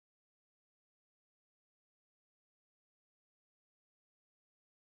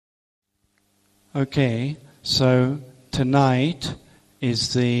Okay, so tonight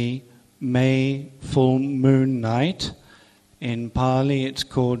is the May full moon night. In Pali it's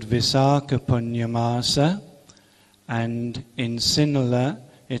called Vesak Punyamasa, and in Sinhala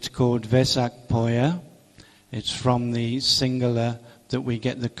it's called Vesak Poya. It's from the Sinhala that we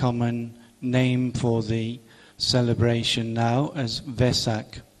get the common name for the celebration now as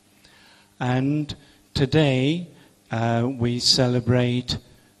Vesak. And today we celebrate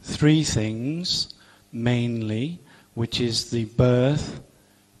three things mainly, which is the birth,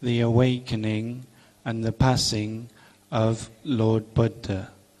 the awakening, and the passing of Lord Buddha.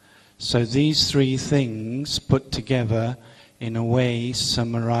 So these three things put together in a way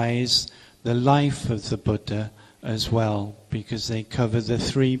summarize the life of the Buddha as well, because they cover the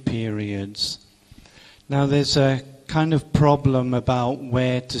three periods. Now there's a kind of problem about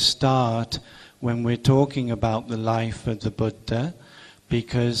where to start when we're talking about the life of the Buddha,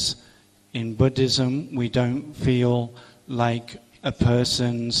 because in Buddhism we don't feel like a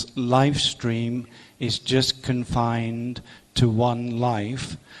person's life stream is just confined to one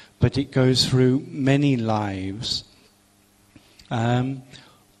life, but it goes through many lives. While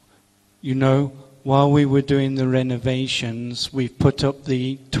we were doing the renovations, we've put up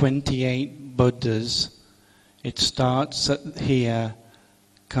the 28 Buddhas. It starts at here,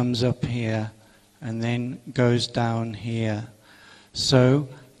 comes up here, and then goes down here. So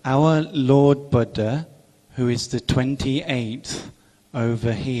our Lord Buddha, who is the 28th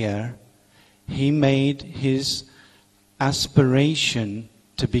over here, he made his aspiration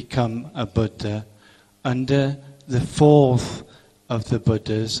to become a Buddha under the fourth of the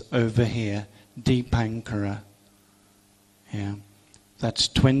Buddhas over here, Dipankara. Yeah. That's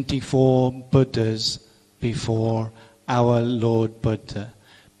 24 Buddhas before our Lord Buddha,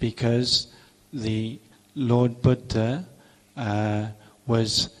 because the Lord Buddha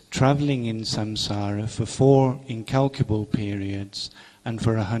was traveling in samsara for 4 incalculable periods and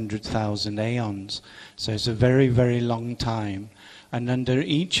for 100,000 aeons. So it's a very, very long time. And under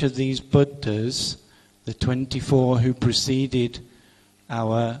each of these Buddhas, the 24 who preceded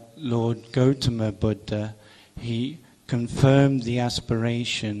our Lord Gautama Buddha, he confirmed the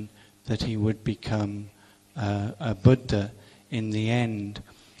aspiration that he would become a Buddha in the end.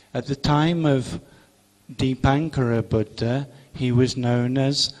 At the time of Dipankara Buddha, he was known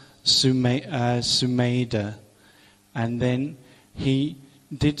as Sumedha, and then he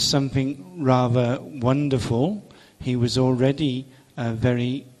did something rather wonderful. He was already a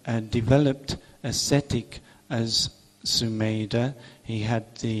very developed ascetic as Sumedha. He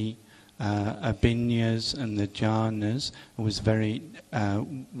had the abhinyas and the jhanas, was very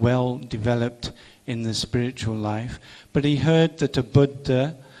well developed in the spiritual life. But he heard that a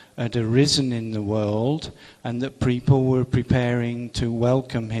Buddha had arisen in the world and that people were preparing to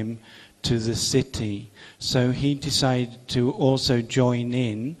welcome him to the city. So he decided to also join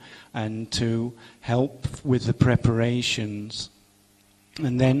in and to help with the preparations.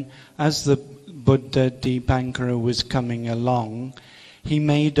 And then as the Buddha Dipankara was coming along, he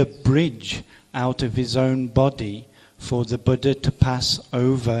made a bridge out of his own body for the Buddha to pass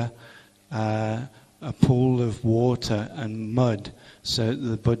over a pool of water and mud, so that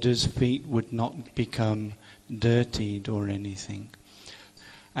the Buddha's feet would not become dirtied or anything.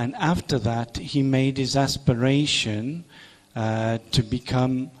 And after that, he made his aspiration to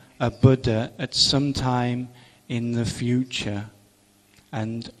become a Buddha at some time in the future.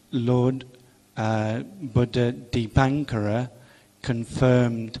 And Lord Buddha Dipankara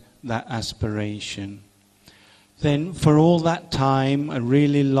confirmed that aspiration. Then for all that time, a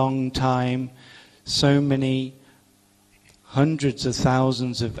really long time, so many hundreds of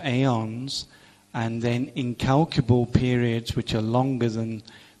thousands of aeons, and then incalculable periods which are longer than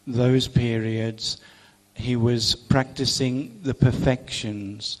those periods, he was practicing the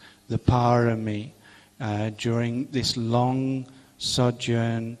perfections, the parami, during this long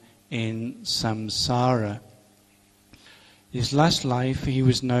sojourn in samsara. His last life he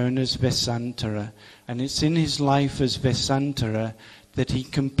was known as Vesantara, and it's in his life as Vesantara that he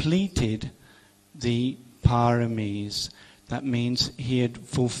completed the paramis. That means he had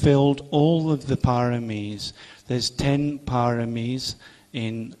fulfilled all of the paramis. There's 10 paramis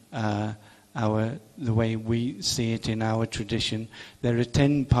in the way we see it in our tradition. There are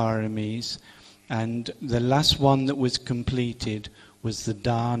 10 paramis, and the last one that was completed was the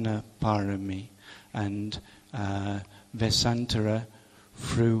dana parami. And Vesantara,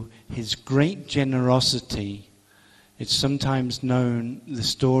 through his great generosity, it's sometimes known, the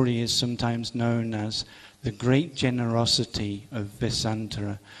story is sometimes known as the great generosity of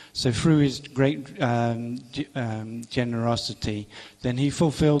Vesantara. So through his great generosity, then he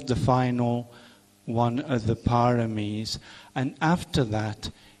fulfilled the final one of the paramis, and after that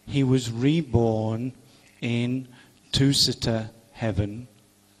he was reborn in Tusita heaven.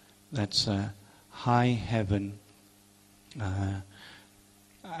 That's a high heaven,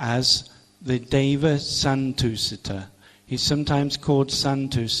 as the Deva Santusita. He's sometimes called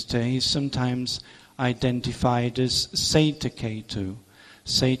Santusita. He's sometimes identified as Setaketu.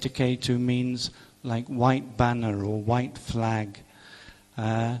 Setaketu means like white banner or white flag.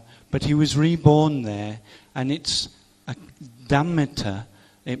 But he was reborn there, and it's a Dhammata.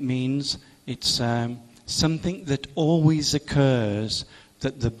 It means it's something that always occurs,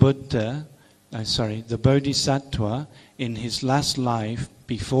 that the Buddha, the Bodhisattva, in his last life,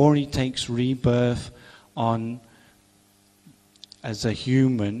 before he takes rebirth as a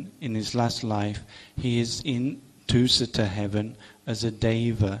human in his last life, he is in Tusita heaven as a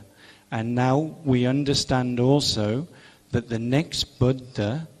Deva. And now we understand also that the next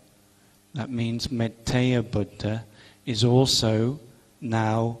Buddha, that means Metteyya Buddha, is also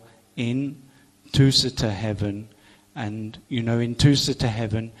now in Tusita heaven. And in Tusita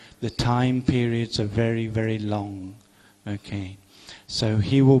heaven, the time periods are very, very long. Okay. So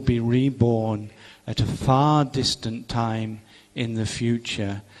he will be reborn at a far distant time in the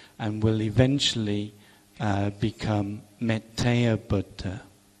future and will eventually become Metteyya Buddha.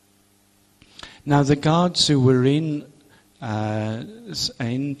 Now the gods who were in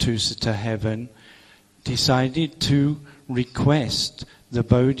Tusita heaven decided to request the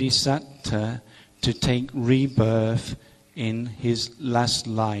Bodhisattva to take rebirth in his last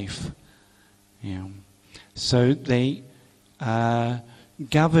life. So they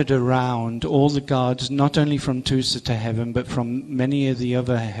gathered around, all the gods, not only from Tusita heaven, but from many of the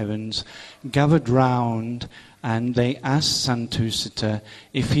other heavens, gathered round, and they asked Santusita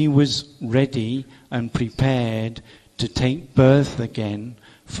if he was ready and prepared to take birth again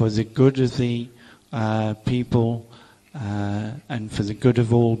for the good of the people and for the good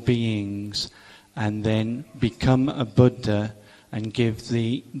of all beings, and then become a Buddha and give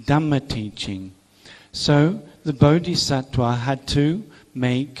the Dhamma teaching. So the Bodhisattva had to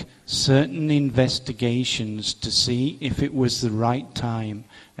make certain investigations to see if it was the right time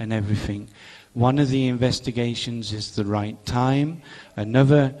and everything. One of the investigations is the right time.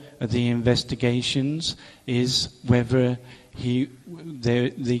 Another of the investigations is whether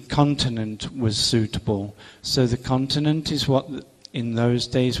the continent was suitable. So the continent is what in those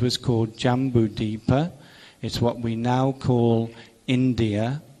days was called Jambudipa. It's what we now call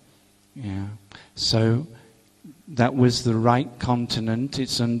India. So that was the right continent.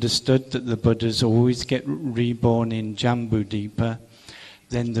 It's understood that the Buddhas always get reborn in Jambudipa.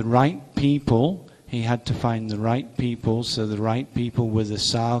 Then the right people, he had to find the right people. So the right people were the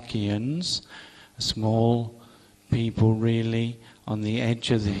Sakyans, small people really on the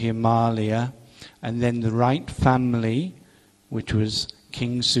edge of the Himalaya. And then the right family, which was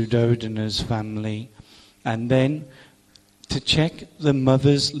King Suddhodana's family. And then to check the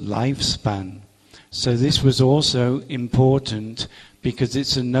mother's lifespan. So this was also important because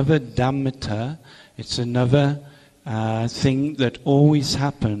it's another Dhammata, it's another thing that always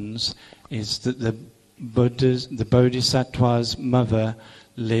happens, is that the Bodhisattva's mother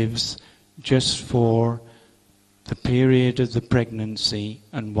lives just for the period of the pregnancy,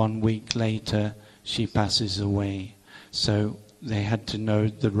 and 1 week later she passes away. So they had to know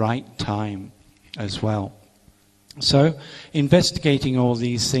the right time as well. So, investigating all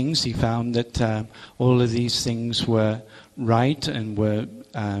these things, he found that all of these things were right and were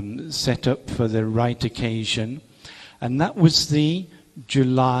set up for the right occasion. And that was the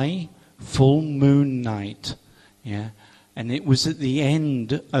July full moon night. And it was at the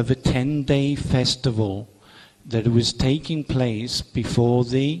end of a 10-day festival that was taking place before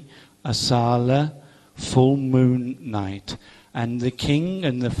the Asala full moon night. And the king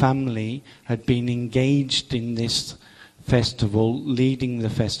and the family had been engaged in this festival, leading the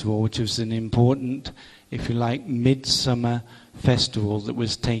festival, which was an important, if you like, midsummer festival that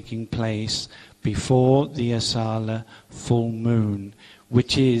was taking place before the Asala full moon,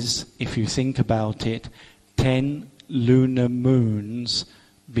 which is, if you think about it, 10 lunar moons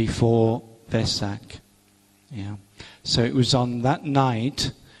before Vesak. So it was on that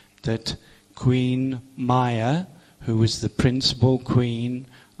night that Queen Maya, who was the principal queen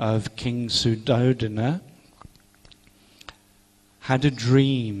of King Suddhodana, had a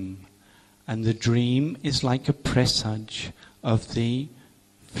dream. And the dream is like a presage of the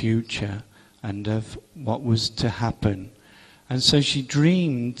future and of what was to happen. And so she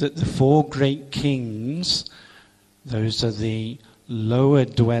dreamed that the 4 great kings, those are the lower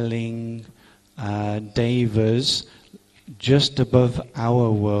dwelling devas just above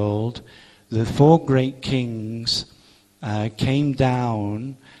our world, the 4 great kings came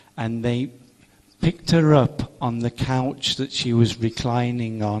down and they picked her up on the couch that she was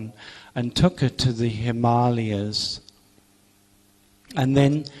reclining on and took her to the Himalayas. And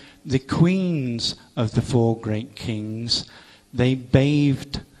then the queens of the 4 great kings, they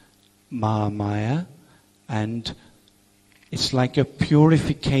bathed Mahamaya, and it's like a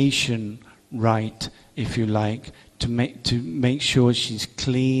purification rite, if you like, to make sure she's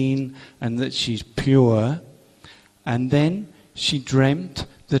clean and that she's pure. And then she dreamt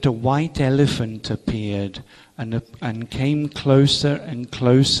that a white elephant appeared and came closer and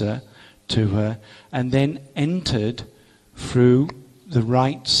closer to her, and then entered through the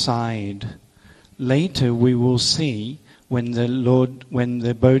right side. Later we will see when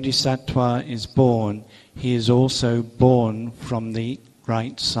the Bodhisattva is born, he is also born from the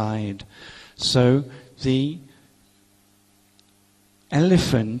right side. So the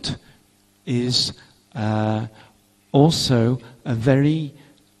elephant is also a very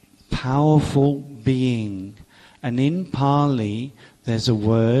powerful being. And in Pali, there's a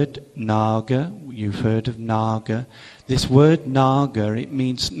word, naga. You've heard of naga. This word naga, it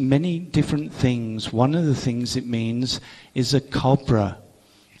means many different things. One of the things it means is a cobra.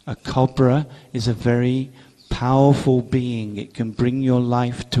 A cobra is a very powerful being. It can bring your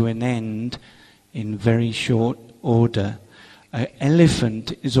life to an end in very short order. An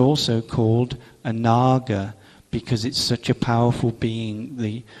elephant is also called a naga because it's such a powerful being,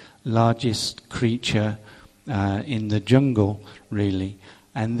 the largest creature in the jungle, really.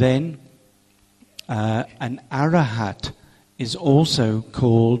 And then an arahat is also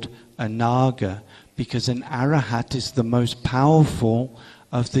called a naga because an arahat is the most powerful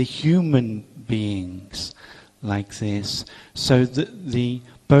of the human beings, like this. So the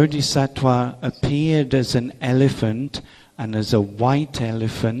Bodhisattva appeared as an elephant and as a white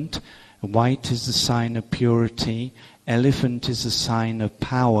elephant. White is the sign of purity, elephant is a sign of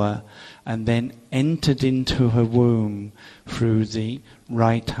power, and then entered into her womb through the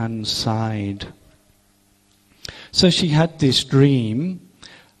right-hand side. So she had this dream,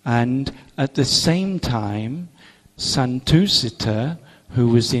 and at the same time, Santusita, who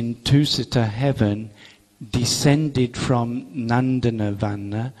was in Tusita heaven, descended from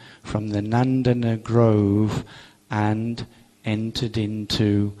Nandanavana, from the Nandana grove, and entered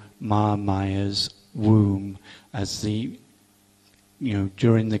into Mahamaya's womb as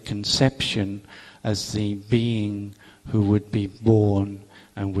during the conception, as the being who would be born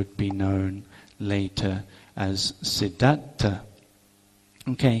and would be known later as Siddhartha.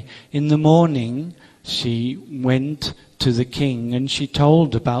 Okay, in the morning she went to the king and she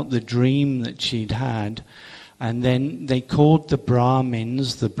told about the dream that she'd had, and then they called the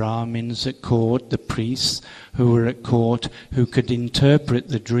Brahmins at court, the priests who were at court, who could interpret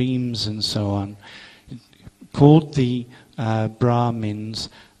the dreams and so on, called the Brahmins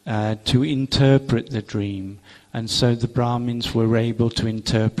to interpret the dream. And so the Brahmins were able to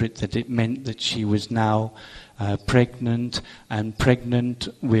interpret that it meant that she was now pregnant, and pregnant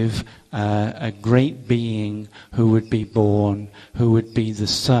with a great being who would be born, who would be the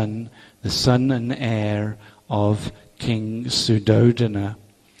son and heir of King Suddhodana.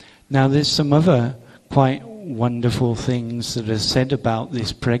 Now there's some other quite wonderful things that are said about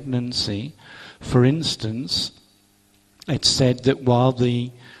this pregnancy. For instance, it's said that while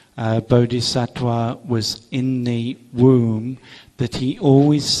the Bodhisattva was in the womb, that he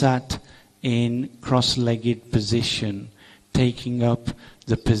always sat in cross-legged position, taking up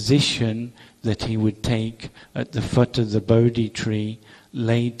the position that he would take at the foot of the Bodhi tree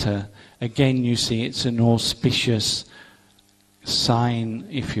later. Again, you see, it's an auspicious sign,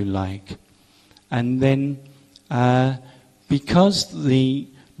 if you like. And then, because the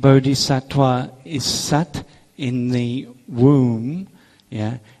Bodhisattva is sat in the womb,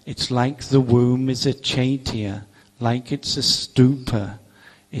 it's like the womb is a chaitya, like it's a stupa.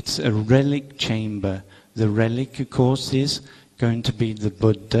 It's a relic chamber. The relic, of course, is going to be the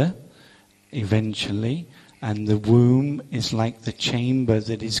Buddha, eventually, and the womb is like the chamber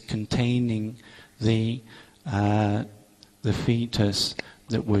that is containing the fetus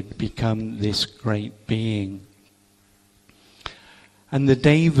that would become this great being. And the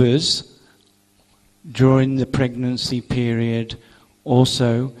Devas, during the pregnancy period,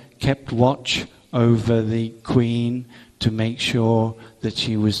 also kept watch over the queen to make sure that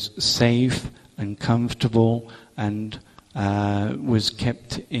she was safe and comfortable and was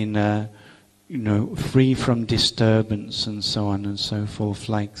kept in a, free from disturbance and so on and so forth,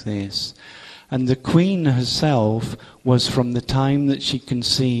 like this. And the queen herself was, from the time that she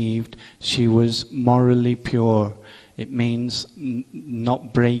conceived, she was morally pure. It means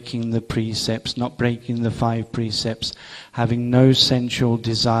not breaking the precepts, not breaking the 5 precepts, having no sensual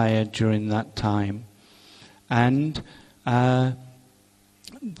desire during that time. And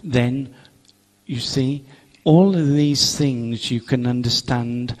then, you see, all of these things you can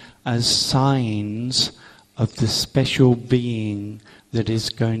understand as signs of the special being that is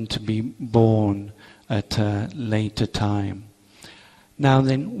going to be born at a later time. Now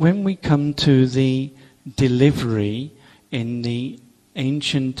then, when we come to the delivery in the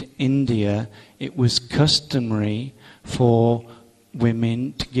ancient India, it was customary for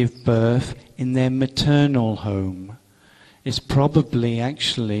women to give birth in their maternal home. It's probably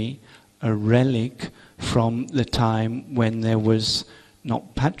actually a relic from the time when there was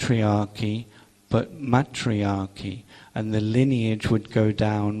not patriarchy but matriarchy, and the lineage would go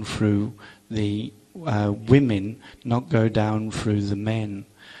down through the women, not go down through the men.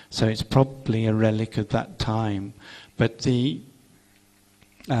 So it's probably a relic of that time. But the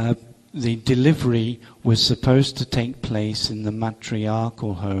delivery was supposed to take place in the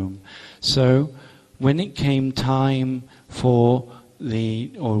matriarchal home. So when it came time for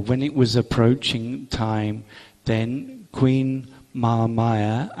when it was approaching time, then Queen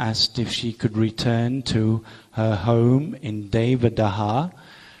Mahamaya asked if she could return to her home in Devadaha.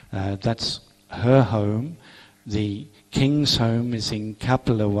 That's her home. The king's home is in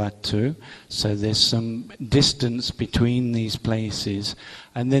Kapilawatu, so there's some distance between these places.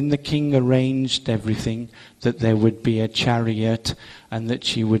 And then the king arranged everything, that there would be a chariot and that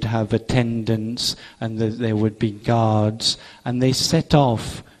she would have attendants and that there would be guards, and they set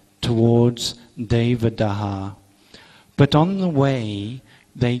off towards Devadaha. But on the way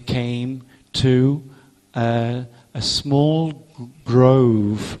they came to a small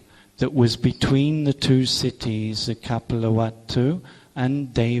grove that was between the 2 cities of Kapilawatu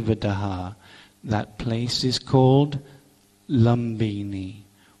and Devadaha. That place is called Lumbini.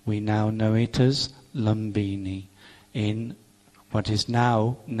 We now know it as Lumbini in what is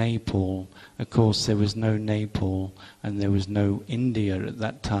now Nepal. Of course, there was no Nepal and there was no India at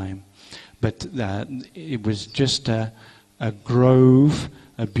that time. But it was just a grove,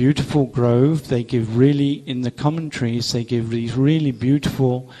 a beautiful grove. They give really, in the commentaries, they give these really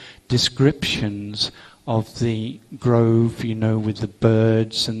beautiful descriptions of the grove, you know, with the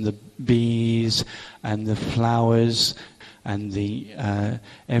birds and the bees and the flowers and the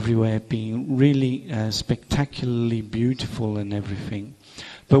everywhere being really spectacularly beautiful and everything.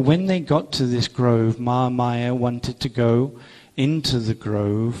 But when they got to this grove, Mahamaya wanted to go into the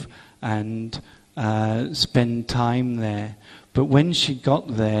grove and spend time there. But when she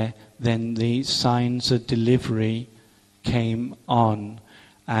got there, then the signs of delivery came on.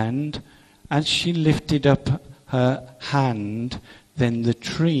 And as she lifted up her hand, then the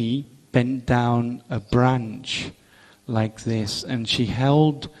tree bent down a branch like this, and she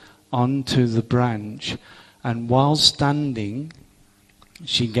held onto the branch, and while standing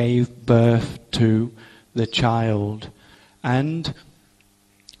she gave birth to the child. And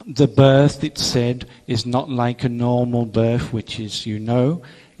the birth, it said, is not like a normal birth, which is, you know,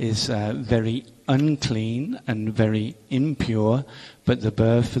 is very unclean and very impure, but the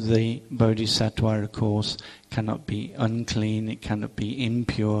birth of the Bodhisattva, of course, cannot be unclean, it cannot be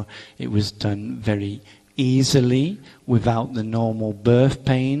impure. It was done very easily, without the normal birth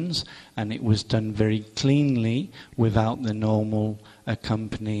pains, and it was done very cleanly, without the normal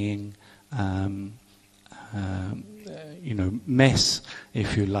accompanying mess,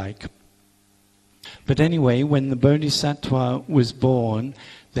 if you like. But anyway, when the Bodhisattva was born,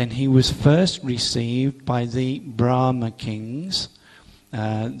 then he was first received by the Brahma kings,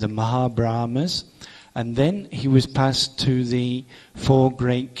 the Mahabrahmas, and then he was passed to the 4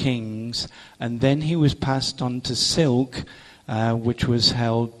 great kings, and then he was passed on to silk, which was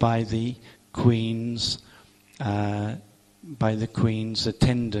held by the queen's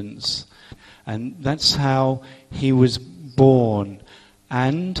attendants. And that's how he was born.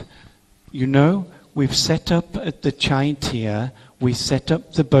 And, you know, we've set up at the Chaitya, we set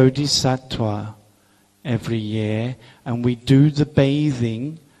up the Bodhisattva every year, and we do the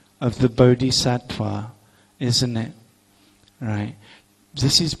bathing of the Bodhisattva, isn't it? Right.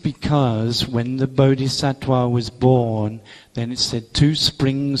 This is because when the Bodhisattva was born, then it said 2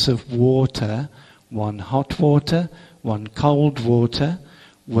 springs of water, one hot water, one cold water,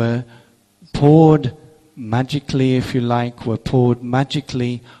 were poured magically, if you like, were poured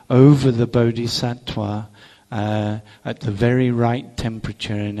magically over the Bodhisattva at the very right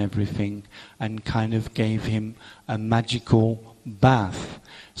temperature and everything, and kind of gave him a magical bath.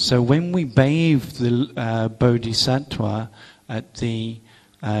 So when we bathe the Bodhisattva at the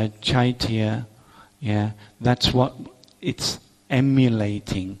Chaitya, Yeah, that's what it's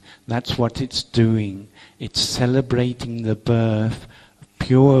emulating. That's what it's doing. It's celebrating the birth of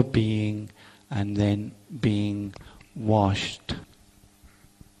pure being and then being washed.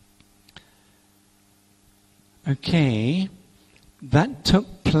 Okay, that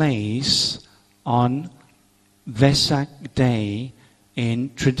took place on Vesak Day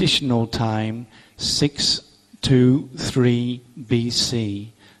in traditional time, 623 BC,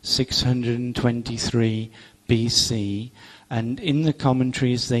 623 BC, and in the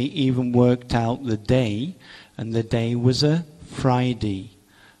commentaries they even worked out the day, and the day was a Friday.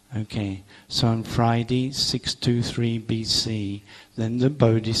 Okay, so on Friday, 623 BC, then the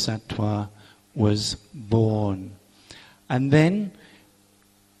Bodhisattva was born. And then,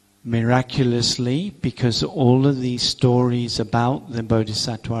 miraculously, because all of these stories about the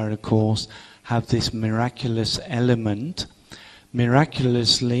Bodhisattva, of course, have this miraculous element,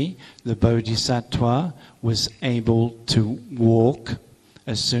 miraculously, the Bodhisattva was able to walk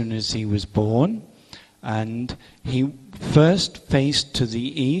as soon as he was born, and he first faced to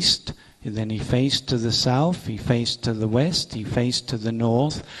the east, and then he faced to the south, he faced to the west, he faced to the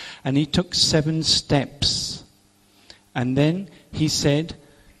north, and he took 7 steps. And then he said,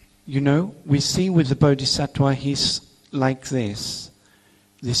 you know, we see with the Bodhisattva he's like this.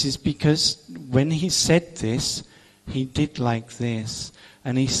 This is because when he said this, he did like this.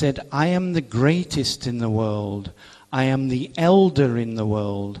 And he said, I am the greatest in the world. I am the elder in the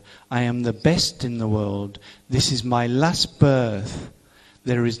world. I am the best in the world. This is my last birth.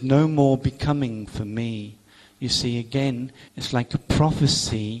 There is no more becoming for me. You see, again, it's like a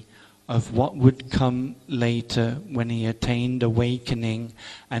prophecy of what would come later when he attained awakening,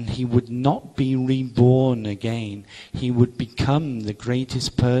 and he would not be reborn again. He would become the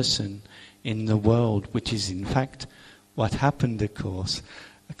greatest person in the world, which is in fact what happened, of course.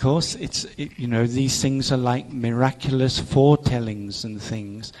 Of course, you know, these things are like miraculous foretellings and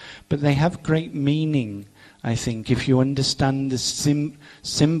things, but they have great meaning, I think, if you understand the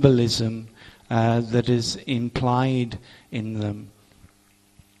symbolism that is implied in them.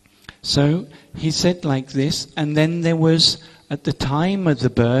 So he said like this, and then there was, at the time of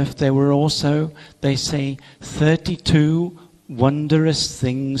the birth, there were also, they say, 32 wondrous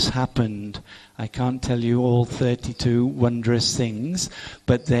things happened. I can't tell you all 32 wondrous things,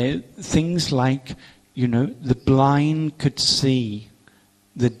 but they're things like, you know, the blind could see,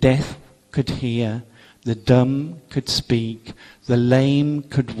 the deaf could hear, the dumb could speak, the lame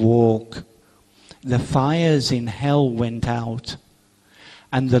could walk, the fires in hell went out,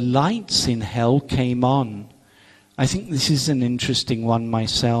 and the lights in hell came on. I think this is an interesting one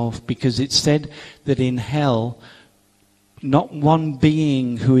myself, because it said that in hell, not one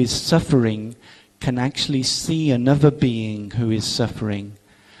being who is suffering can actually see another being who is suffering.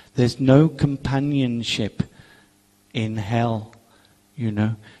 There's no companionship in hell, you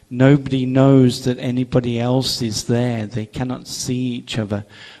know. Nobody knows that anybody else is there. They cannot see each other.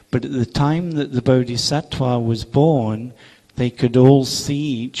 But at the time that the Bodhisattva was born, they could all see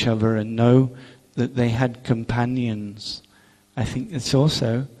each other and know that they had companions. I think it's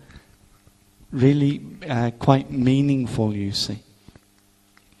also really quite meaningful, you see.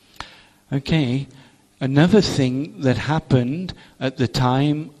 Okay, another thing that happened at the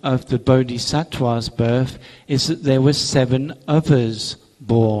time of the Bodhisattva's birth is that there were 7 others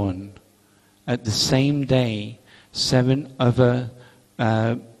born at the same day. 7 other,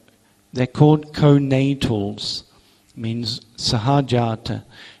 they're called co-natals. Means sahajata.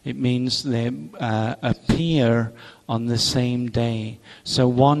 It means they appear on the same day. So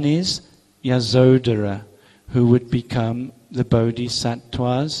one is Yasodhara, who would become the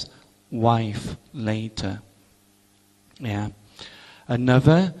Bodhisattva's wife later. Yeah.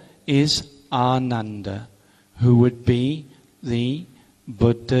 Another is Ananda, who would be the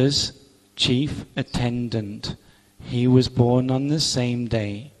Buddha's chief attendant. He was born on the same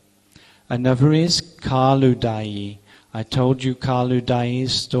day. Another is Kaludayi. I told you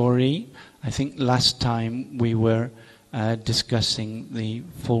Kaludayi's story, I think last time we were discussing the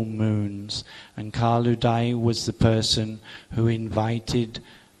full moons. And Kaludayi was the person who invited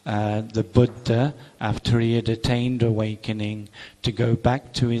the Buddha, after he had attained awakening, to go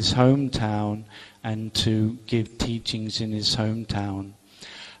back to his hometown and to give teachings in his hometown.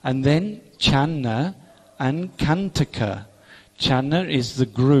 And then Channa and Kantaka. Channa is the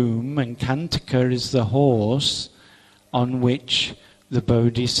groom and Kantaka is the horse on which the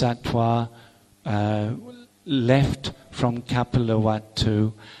Bodhisattva left from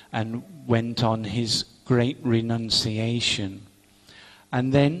Kapilavatthu and went on his great renunciation.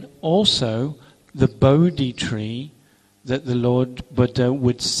 And then also the Bodhi tree that the Lord Buddha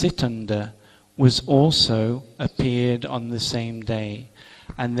would sit under was also appeared on the same day.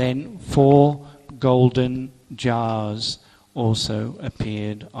 And then 4 golden jars also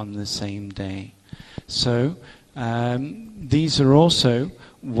appeared on the same day. So these are also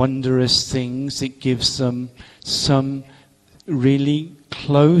wondrous things. It gives them some really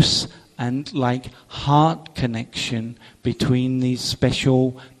close and like heart connection between these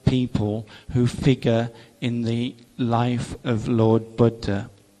special people who figure in the life of Lord Buddha.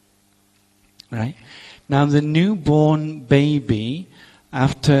 Right? Now the newborn baby,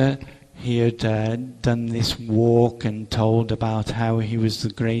 after he had done this walk and told about how he was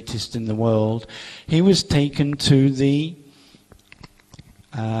the greatest in the world, he was taken to the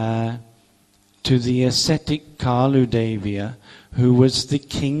ascetic Kaludevia, who was the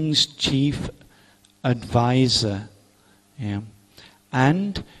king's chief advisor. Yeah.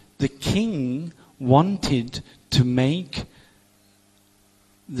 And the king wanted to make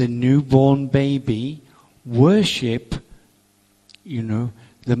the newborn baby worship,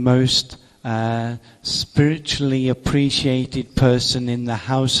 the most spiritually appreciated person in the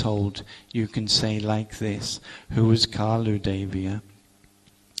household, you can say like this, who was Kaludevia.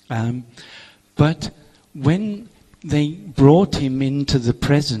 But when they brought him into the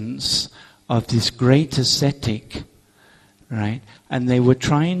presence of this great ascetic, right, and they were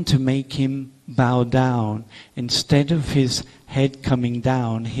trying to make him bow down, instead of his head coming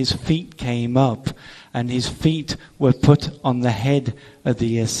down, his feet came up, and his feet were put on the head of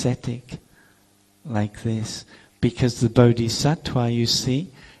the ascetic, like this, because the Bodhisattva, you see,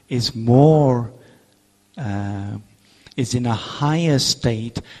 is in a higher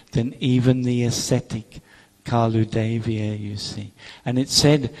state than even the ascetic Kaludevia, you see. And it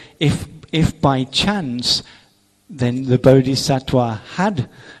said, if by chance then the Bodhisattva had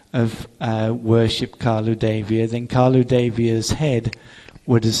worshipped Kaludevia, then Kaludevia's head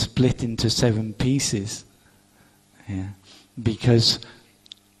would have split into 7 pieces. Yeah. Because,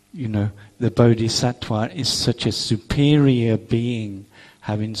 the Bodhisattva is such a superior being,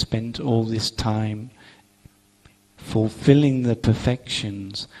 having spent all this time fulfilling the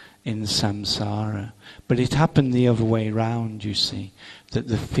perfections in samsara. But it happened the other way round, you see, that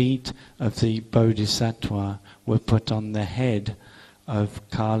the feet of the Bodhisattva were put on the head of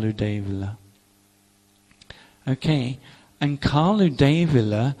Kaludevila. Okay, and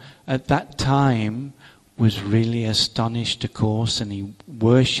Kaludevila at that time was really astonished, of course, and he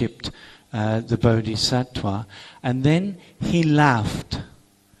worshipped the Bodhisattva. And then he laughed,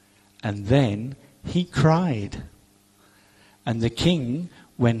 and then he cried. And the king,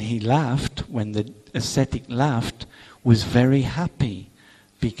 when the ascetic laughed, was very happy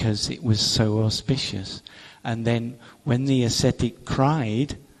because it was so auspicious. And then when the ascetic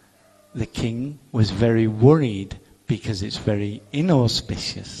cried, the king was very worried because it's very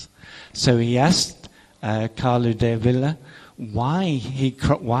inauspicious. So he asked Kaludevila why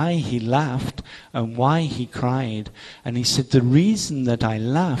he laughed and why he cried. And he said, the reason that I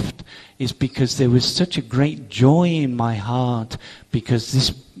laughed is because there was such a great joy in my heart,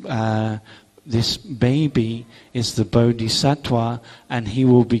 because this baby is the Bodhisattva and he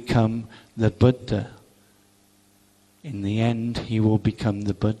will become the Buddha. In the end, he will become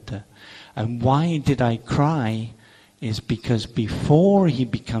the Buddha. And why did I cry is because before he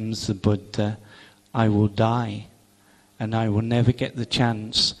becomes the Buddha, I will die. And I will never get the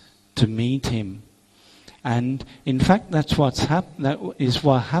chance to meet him. And in fact, that is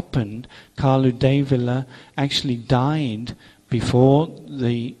what happened. Kaludevila actually died before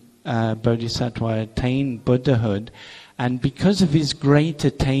the Bodhisattva attained Buddhahood. And because of his great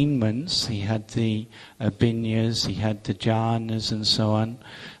attainments, he had the abhinyas, he had the jhanas and so on,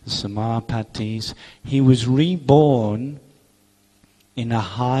 the samapatis, he was reborn in a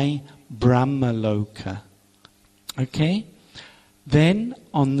high Brahmaloka. Okay? Then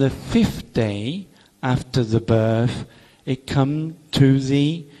on the 5th day after the birth, it comes to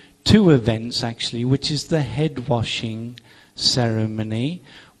the 2 events actually, which is the head washing ceremony,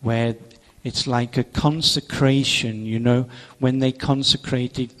 where it's like a consecration, when they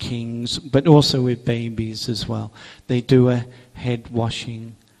consecrated kings, but also with babies as well. They do a head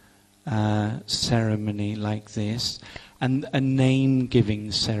washing ceremony like this, and a name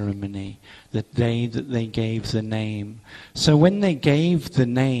giving ceremony, the day that they gave the name. So when they gave the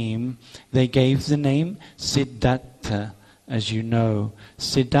name Siddhartha, as you know.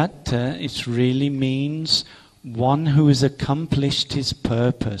 Siddhartha, it really means one who has accomplished his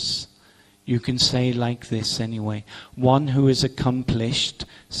purpose. You can say like this anyway. One who is accomplished.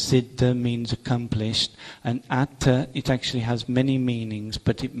 Siddha means accomplished. And atta, it actually has many meanings,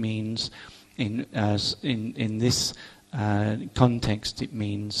 but it means, in this context, it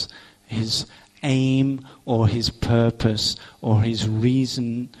means his aim or his purpose or his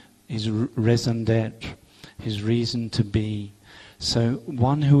reason, his raison d'être, his reason to be. So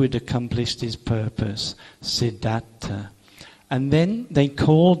one who had accomplished his purpose, Siddhartha. And then they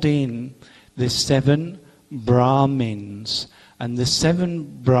called in the 7 Brahmins, and the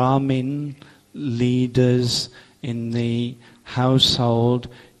 7 Brahmin leaders in the household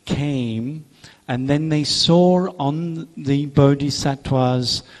came, and then they saw on the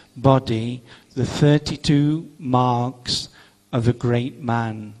Bodhisattva's body the 32 marks of a great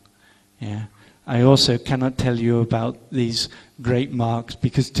man. Yeah. I also cannot tell you about these great marks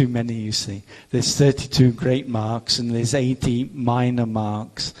because too many, you see. There's 32 great marks and there's 80 minor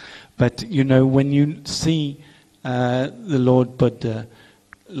marks. But you know, when you see the Lord Buddha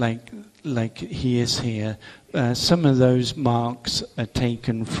like he is here, some of those marks are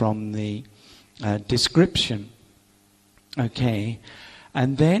taken from the description. Okay,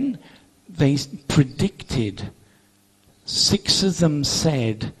 and then they predicted. 6 of them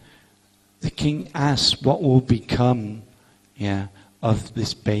said, the king asked what will become of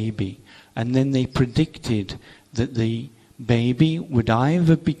this baby. And then they predicted that the baby would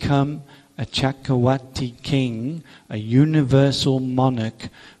either become a Chakravarti king, a universal monarch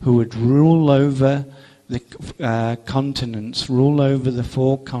who would rule over the continents, rule over the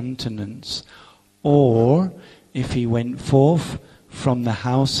 4 continents, or if he went forth from the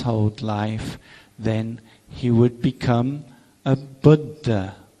household life, then he would become a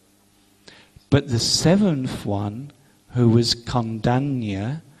Buddha. But the 7th one, who was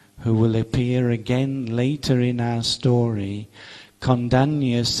Kondanya, who will appear again later in our story,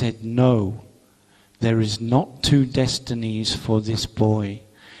 Kondanya said, no, there is not 2 destinies for this boy.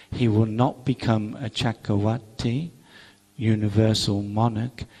 He will not become a Chakravarti, universal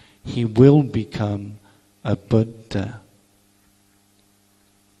monarch. He will become a Buddha.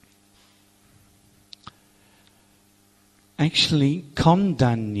 Actually,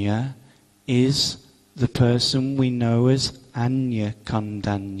 Kondanya is the person we know as Anya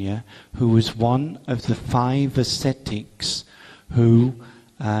Kondanya, who was one of the 5 ascetics who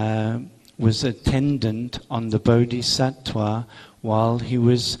was attendant on the Bodhisattva while he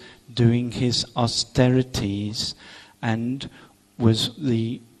was doing his austerities, and was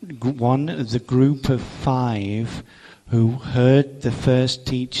one of the group of 5 who heard the first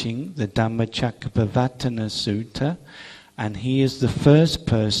teaching, the Dhammacakkappavattana Sutta, and he is the first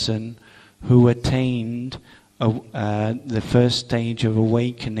person who attained the first stage of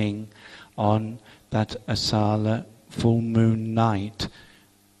awakening on that Asala full moon night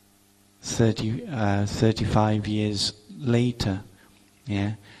 35 years later.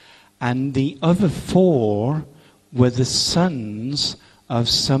 Yeah. And the other 4 were the sons of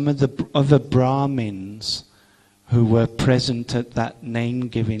some of the other Brahmins who were present at that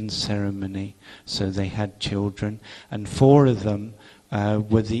name-giving ceremony. So they had children, and 4 of them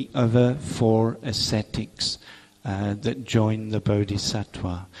were the other 4 ascetics that joined the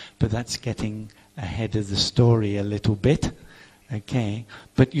Bodhisattva. But that's getting ahead of the story a little bit. Okay,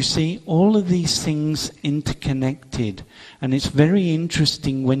 but you see, all of these things interconnected, and it's very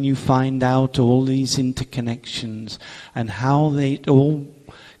interesting when you find out all these interconnections and how they all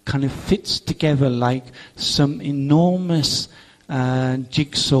kind of fits together like some enormous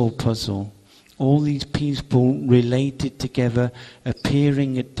jigsaw puzzle. All these people related together,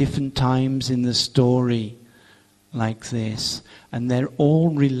 appearing at different times in the story like this. And they're all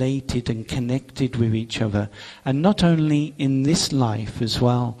related and connected with each other. And not only in this life as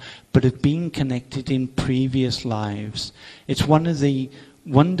well, but have been connected in previous lives. It's one of the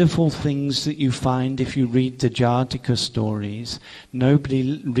wonderful things that you find if you read the Jataka stories.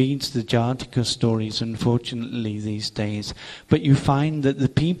 Nobody reads the Jataka stories, unfortunately, these days. But you find that the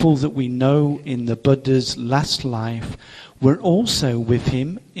people that we know in the Buddha's last life were also with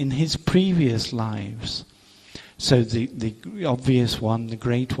him in his previous lives. So the obvious one, the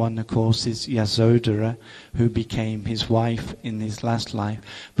great one, of course, is Yasodhara, who became his wife in his last life.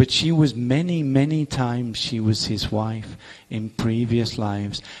 But she was many, many times she was his wife in previous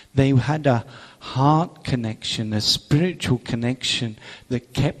lives. They had a heart connection, a spiritual connection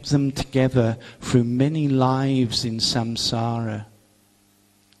that kept them together through many lives in samsara,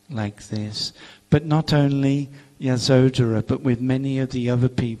 like this. But not only Yasodhara, but with many of the other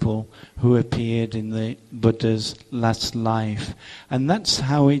people who appeared in the Buddha's last life. And that's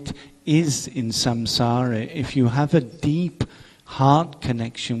how it is in samsara. If you have a deep heart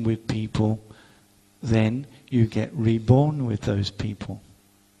connection with people, then you get reborn with those people.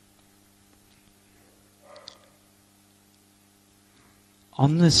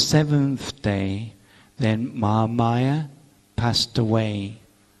 On the 7th day, then Mahamaya passed away.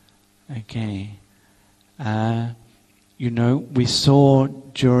 Okay. We saw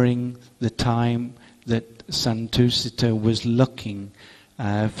during the time that Santusita was looking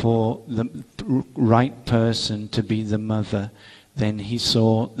for the right person to be the mother, then he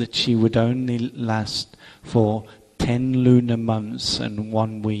saw that she would only last for 10 lunar months and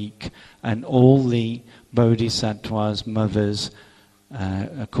 1 week, and all the bodhisattvas' mothers,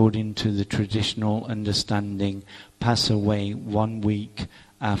 according to the traditional understanding, pass away 1 week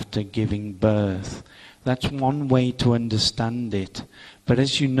after giving birth. That's one way to understand it. But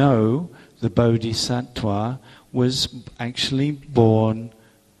as you know, the bodhisattva was actually born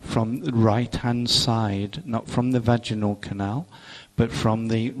from the right-hand side, not from the vaginal canal, but from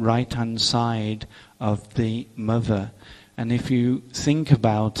the right-hand side of the mother. And if you think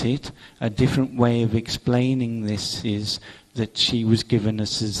about it, a different way of explaining this is that she was given a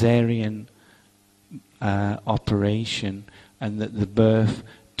caesarean operation, and that the birth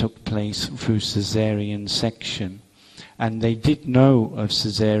took place through caesarean section. And they did know of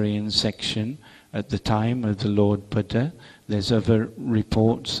caesarean section at the time of the Lord Buddha. There's other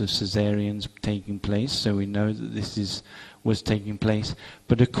reports of caesareans taking place, so we know that this was taking place.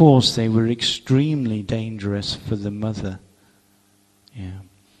 But of course they were extremely dangerous for the mother. Yeah.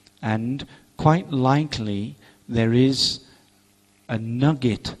 And quite likely there is a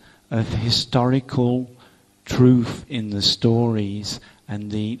nugget of historical truth in the stories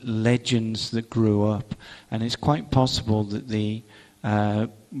and the legends that grew up. And it's quite possible that the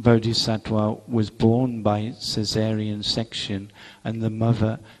Bodhisattva was born by caesarean section, and the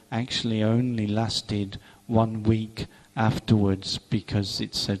mother actually only lasted 1 week afterwards, because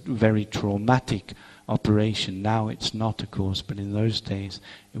it's a very traumatic operation. Now it's not, of course, but in those days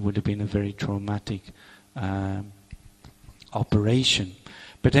it would have been a very traumatic operation.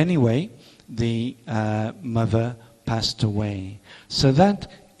 But anyway, the mother passed away. So that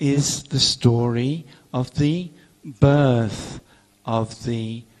is the story of the birth of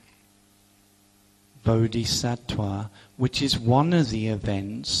the Bodhisattva, which is one of the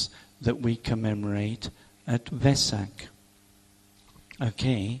events that we commemorate at Vesak.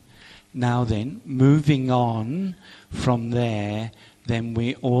 Okay, now then, moving on from there, then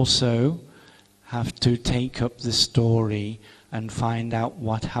we also have to take up the story and find out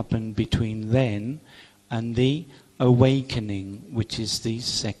what happened between then and the awakening, which is the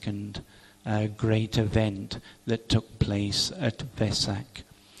second great event that took place at Vesak.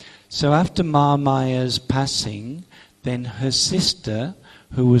 So after Mahamaya's passing, then her sister,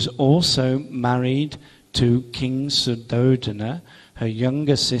 who was also married to King Suddhodana, her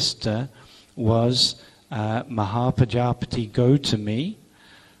younger sister was Mahapajapati Gotami,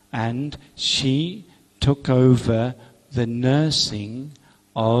 and she took over the nursing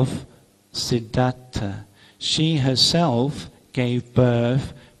of Siddhartha. She herself gave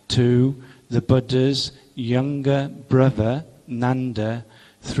birth to the Buddha's younger brother, Nanda,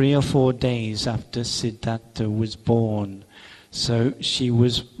 3 or 4 days after Siddhartha was born. So she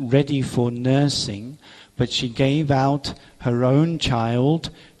was ready for nursing, but she gave out her own child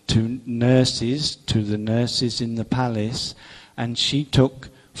to the nurses in the palace, and she took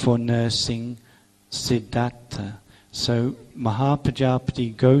for nursing Siddhartha. So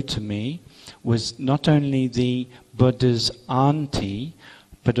Mahapajapati Gotami was not only the Buddha's auntie,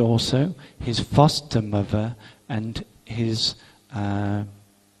 but also his foster mother and his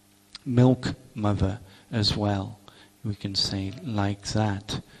milk mother as well. We can say like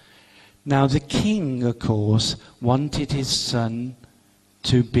that. Now the king, of course, wanted his son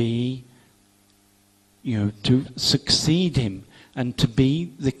to be, to succeed him and to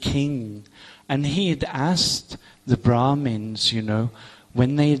be the king. And he had asked the Brahmins,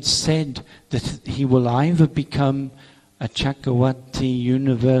 when they had said that he will either become a Chakravarti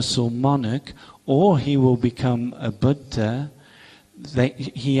universal monarch or he will become a Buddha,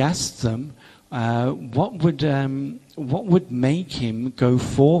 he asked them what would make him go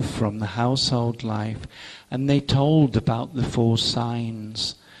forth from the household life. And they told about the 4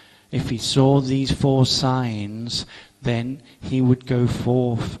 signs. If he saw these 4 signs, then he would go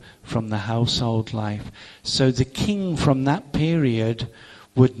forth from the household life. So the king from that period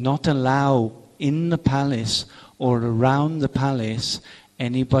would not allow in the palace or around the palace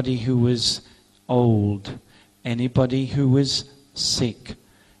anybody who was old, anybody who was sick,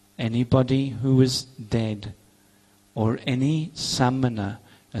 anybody who was dead, or any samana.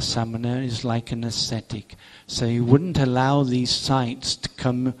 A samana is like an ascetic. So he wouldn't allow these sights to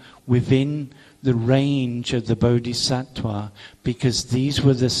come within the range of the Bodhisattva, because these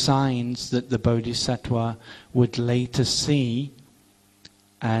were the signs that the Bodhisattva would later see,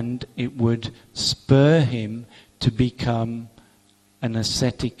 and it would spur him to become an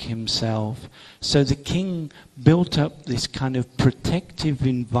ascetic himself. So the king built up this kind of protective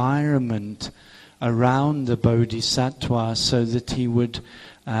environment around the Bodhisattva so that he would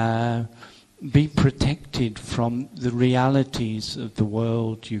be protected from the realities of the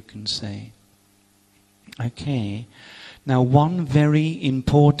world, you can say. Okay. Now, one very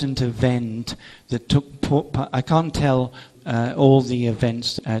important event that I can't tell all the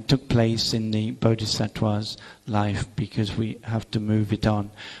events took place in the Bodhisattva's life because we have to move it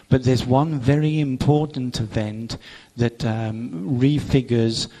on. But there's one very important event that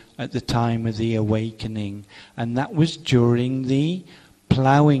refigures at the time of the awakening, and that was during the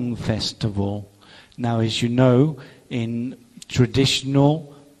ploughing festival. Now, as you know, in traditional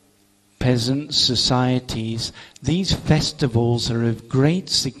peasant societies, these festivals are of great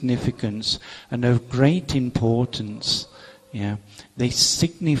significance and of great importance. Yeah, they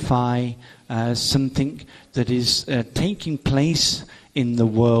signify something that is taking place in the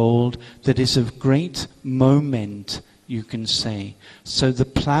world that is of great moment, you can say. So the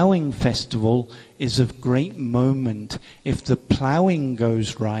ploughing festival is of great moment. If the ploughing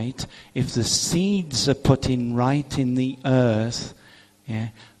goes right, if the seeds are put in right in the earth, yeah,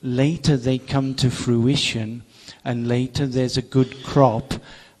 later they come to fruition, and later there's a good crop,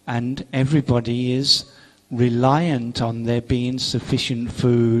 and everybody is reliant on there being sufficient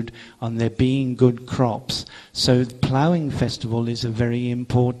food, on there being good crops. So the ploughing festival is a very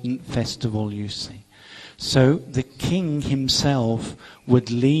important festival, you see. So the king himself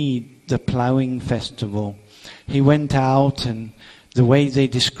would lead the ploughing festival. He went out, and the way they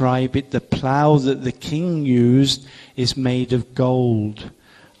describe it, the plough that the king used is made of gold.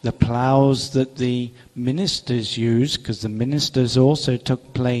 The ploughs that the ministers used, because the ministers also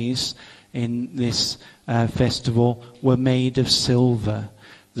took place in this festival, were made of silver.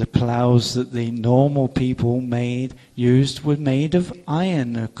 The ploughs that the normal people used were made of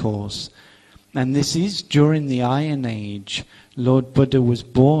iron, of course. And this is during the Iron Age. Lord Buddha was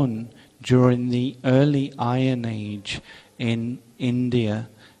born during the early Iron Age in India.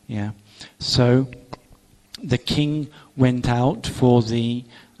 Yeah. So the king went out for the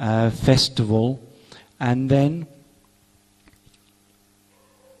festival, and then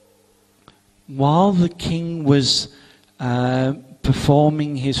while the king was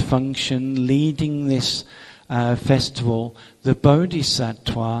performing his function, leading this festival, the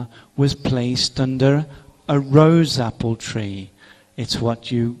Bodhisattva was placed under a rose apple tree. It's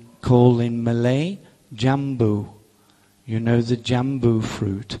what you call in Malay jambu. You know the jambu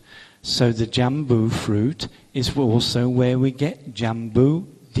fruit. So the jambu fruit is also where we get Jambu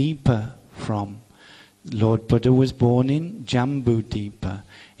Deepa from. Lord Buddha was born in Jambu Deepa.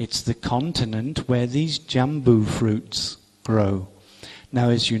 It's the continent where these jambu fruits grow. Now,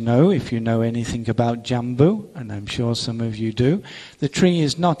 as you know, if you know anything about jambu, and I'm sure some of you do, the tree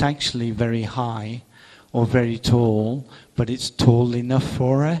is not actually very high or very tall, but it's tall enough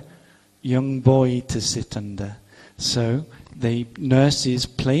for a young boy to sit under. So the nurses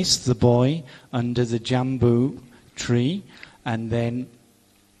placed the boy under the jambu tree, and then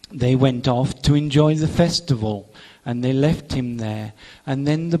they went off to enjoy the festival, and they left him there. And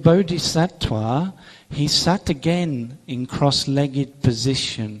then the Bodhisattva, he sat again in cross-legged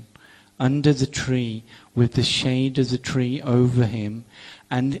position under the tree with the shade of the tree over him.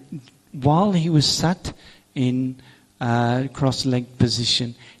 And while he was sat in cross-legged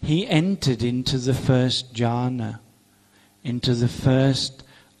position, he entered into the first jhana, into the first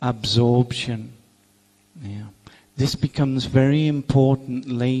absorption. Yeah. This becomes very important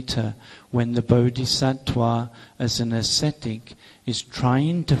later when the Bodhisattva, as an ascetic, is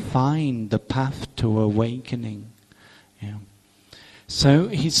trying to find the path to awakening. Yeah. So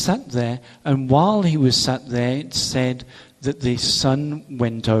he sat there, and while he was sat there, it said that the sun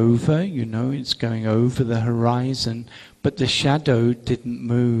went over, you know, it's going over the horizon, but the shadow didn't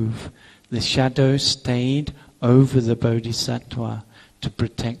move. The shadow stayed over the Bodhisattva to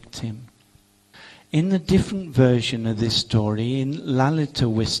protect him. In the different version of this story, in Lalita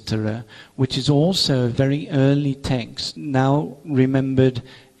Vistara, which is also a very early text, now remembered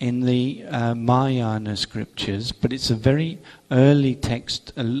in the Mahayana scriptures, but it's a very early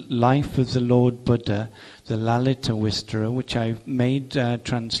text, a life of the Lord Buddha, the Lalita Vistara, which I've made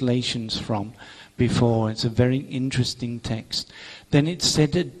translations from before. It's a very interesting text. Then it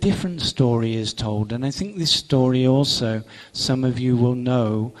said a different story is told, and I think this story also some of you will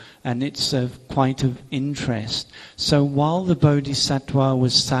know, and it's quite of interest. So while the Bodhisattva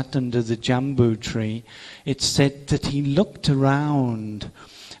was sat under the jambu tree, it said that he looked around,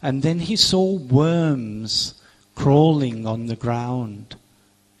 and then he saw worms crawling on the ground.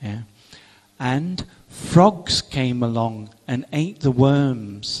 Yeah. And frogs came along and ate the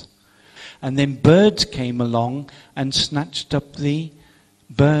worms. And then birds came along and snatched up the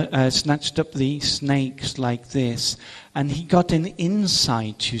snakes like this. And he got an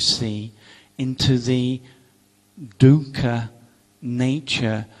insight, you see, into the dukkha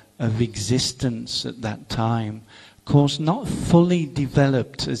nature of existence at that time. Of course, not fully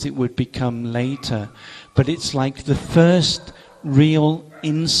developed as it would become later, but it's like the first real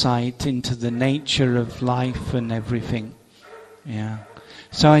insight into the nature of life and everything. Yeah.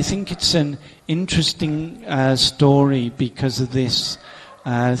 So I think it's an interesting story because of this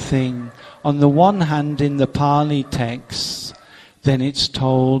thing. On the one hand, in the Pali texts, then it's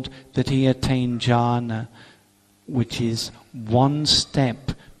told that he attained jhana, which is one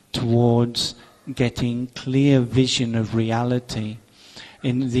step towards getting clear vision of reality.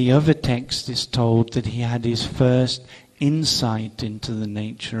 In the other text, it's told that he had his first insight into the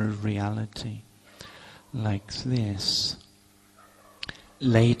nature of reality, like this.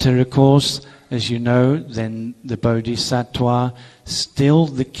 Later, of course, as you know, then the Bodhisattva, still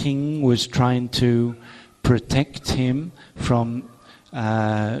the king was trying to protect him from,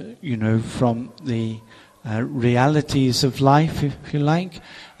 from the realities of life, if you like,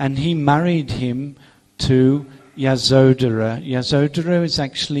 and he married him to Yasodhara. Yasodhara is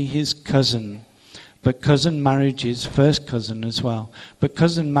actually his cousin, but cousin marriages, first cousin as well, but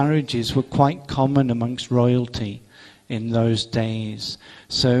cousin marriages were quite common amongst royalty in those days.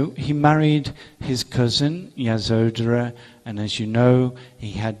 So he married his cousin Yasodhara, and as you know,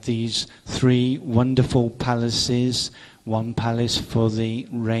 he had these 3 wonderful palaces. One palace for the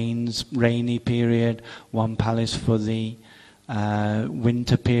rainy period, one palace for the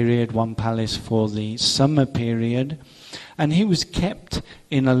winter period, one palace for the summer period. And he was kept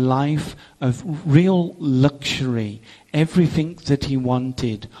in a life of real luxury. Everything that he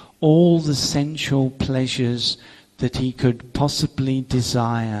wanted, all the sensual pleasures that he could possibly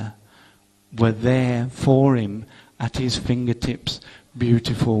desire were there for him at his fingertips.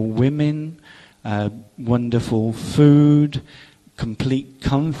 Beautiful women, wonderful food, complete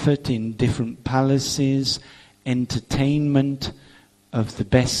comfort in different palaces, entertainment of the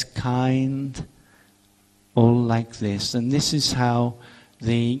best kind, all like this. And this is how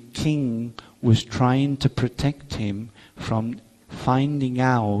the king was trying to protect him from finding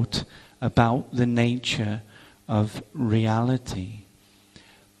out about the nature of reality.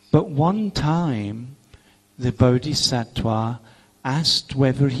 But one time, the Bodhisattva asked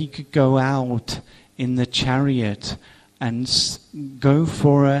whether he could go out in the chariot and go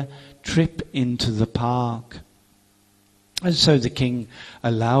for a trip into the park. And so the king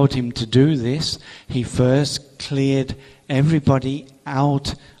allowed him to do this. He first cleared everybody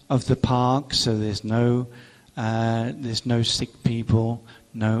out of the park, so there's no sick people,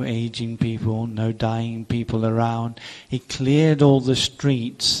 no aging people, no dying people around. He cleared all the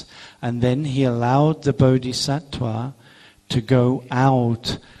streets, and then he allowed the Bodhisattva to go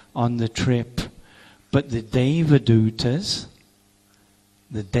out on the trip. But the Devadutas,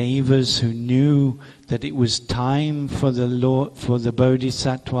 the Devas who knew that it was time for the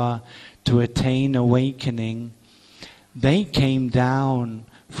Bodhisattva to attain awakening, they came down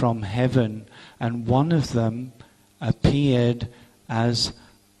from heaven, and one of them appeared as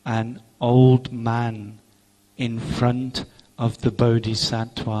an old man in front of the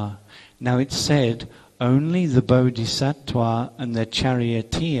Bodhisattva. Now it's said only the Bodhisattva and the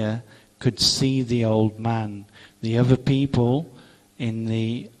charioteer could see the old man. The other people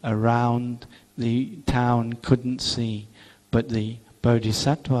around the town couldn't see, but the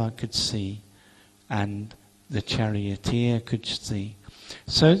Bodhisattva could see, and the charioteer could see.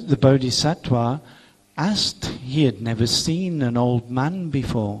 So the Bodhisattva asked, he had never seen an old man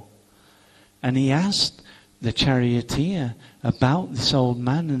before, and he asked the charioteer about this old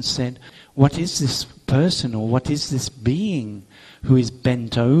man and said, what is this person, or what is this being who is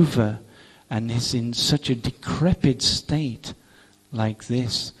bent over and is in such a decrepit state like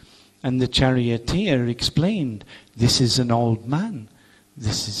this? And the charioteer explained, this is an old man.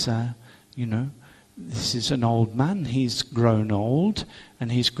 This is an old man. He's grown old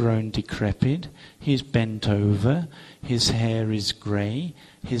and he's grown decrepit. He's bent over. His hair is grey.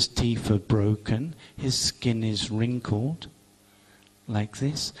 His teeth are broken. His skin is wrinkled like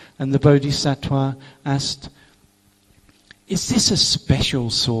this. And the Bodhisattva asked, is this a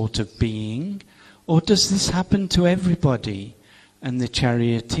special sort of being, or does this happen to everybody? And the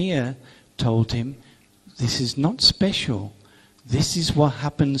charioteer told him, this is not special. This is what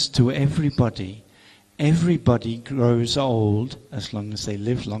happens to everybody. Everybody grows old, as long as they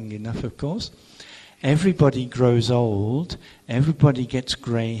live long enough, of course. Everybody grows old. Everybody gets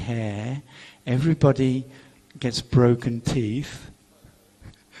grey hair. Everybody gets broken teeth,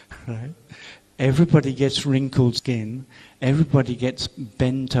 right? Everybody gets wrinkled skin. Everybody gets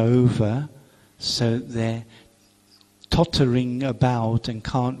bent over, so they're tottering about and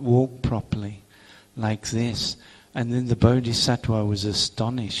can't walk properly, like this. And then the Bodhisattva was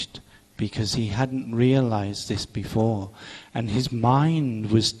astonished, because he hadn't realized this before, and his mind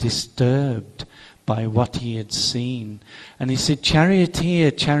was disturbed by what he had seen. And he said,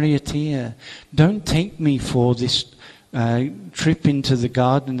 "Charioteer, charioteer, don't take me for this trip into the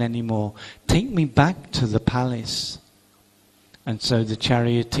garden anymore. Take me back to the palace." And so the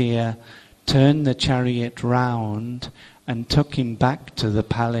charioteer turned the chariot round and took him back to the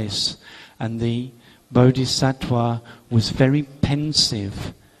palace. And the Bodhisattva was very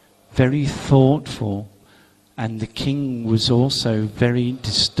pensive, very thoughtful, and the king was also very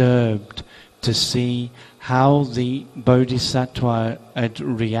disturbed to see how the Bodhisattva had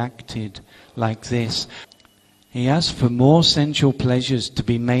reacted like this. He asked for more sensual pleasures to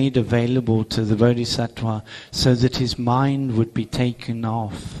be made available to the Bodhisattva so that his mind would be taken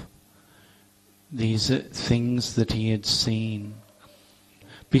off these things that he had seen.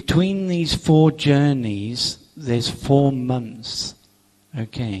 Between these 4 journeys, there's 4 months.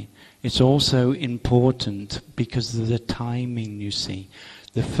 Okay, it's also important because of the timing, you see.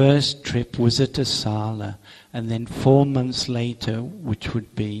 The first trip was at Asala, and then 4 months later, which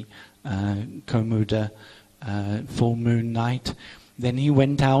would be Komuda, full moon night, then he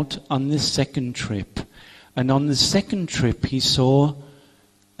went out on the second trip. And on the second trip he saw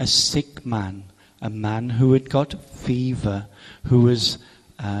a sick man, a man who had got fever, who was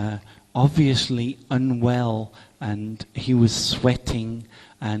obviously unwell, and he was sweating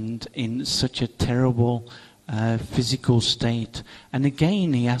and in such a terrible physical state. And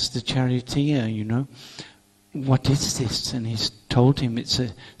again he asked the charioteer, "What is this?" And he told him it's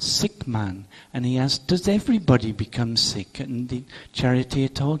a sick man. And he asked, "Does everybody become sick?" And the charioteer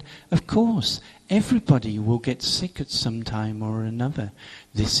told, "Of course, everybody will get sick at some time or another.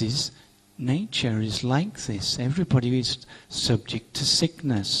 This is, nature is like this. Everybody is subject to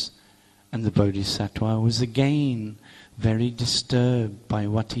sickness." And the Bodhisattva was again very disturbed by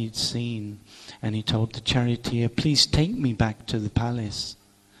what he'd seen. And he told the charioteer, "Please take me back to the palace."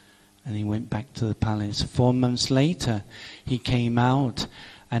 And he went back to the palace. 4 months later, he came out,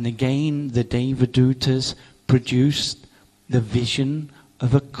 and again the Devadutas produced the vision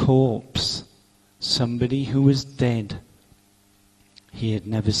of a corpse, somebody who was dead. He had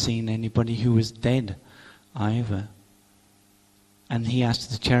never seen anybody who was dead either. And he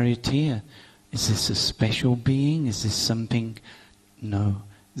asked the charioteer, "Is this a special being? Is this something?" "No,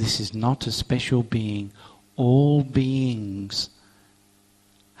 this is not a special being. All beings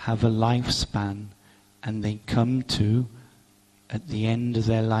have a lifespan, and they come to, at the end of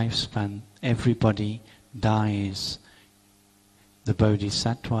their lifespan, everybody dies. The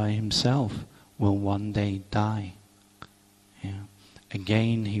Bodhisattva himself will one day die." Yeah.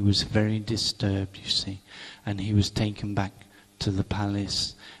 Again he was very disturbed, you see, and he was taken back to the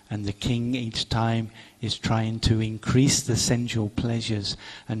palace. And the king each time is trying to increase the sensual pleasures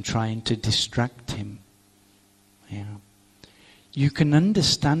and trying to distract him. Yeah. You can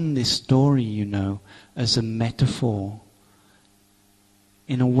understand this story, as a metaphor.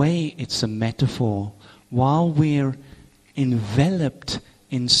 In a way, it's a metaphor. While we're enveloped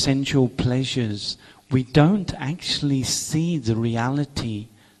in sensual pleasures, we don't actually see the reality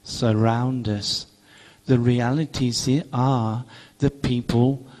around us. The realities are that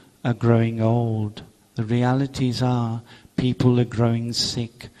people are growing old. The realities are people are growing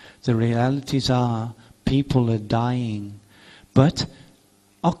sick. The realities are people are dying. But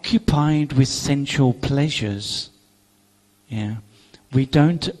occupied with sensual pleasures, we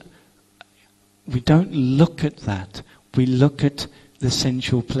don't look at that. We look at the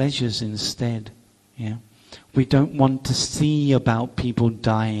sensual pleasures instead. We don't want to see about people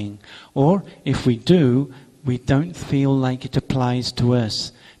dying. Or if we do, we don't feel like it applies to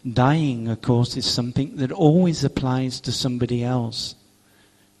us. Dying, of course, is something that always applies to somebody else.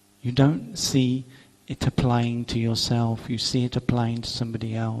 You don't see it applying to yourself. You see it applying to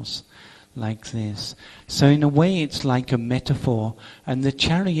somebody else, like this. So in a way it's like a metaphor. And the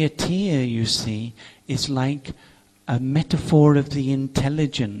charioteer, you see, is like a metaphor of the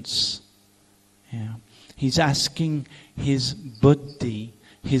intelligence. He's asking his buddhi,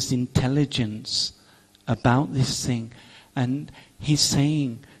 his intelligence, about this thing. And he's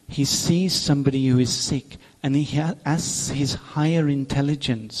saying, he sees somebody who is sick, and he asks his higher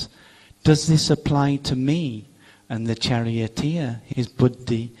intelligence, "Does this apply to me?" And the charioteer, his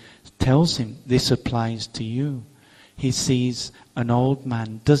buddhi, tells him, "This applies to you." he sees an old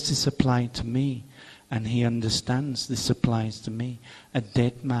man. Does this apply to me? And he understands this applies to me. A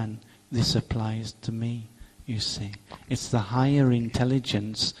dead man, this applies to me, you see. It's the higher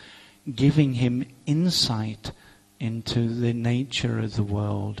intelligence giving him insight into the nature of the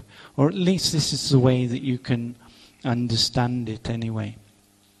world. Or at least this is the way that you can understand it anyway,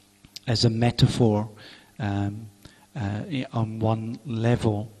 as a metaphor on one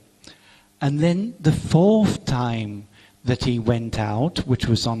level. And then the fourth time that he went out, which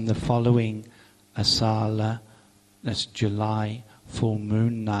was on the following Asala, that's July, full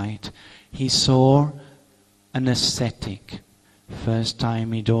moon night, he saw an ascetic. First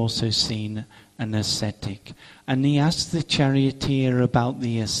time he'd also seen an ascetic. And he asked the charioteer about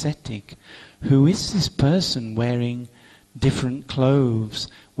the ascetic. Who is this person wearing different clothes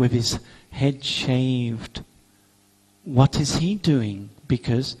with his head shaved? What is he doing?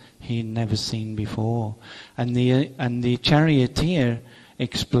 Because he had never seen before. And the charioteer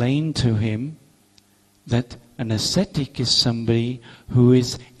explained to him that an ascetic is somebody who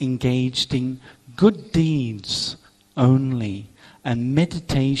is engaged in good deeds only, and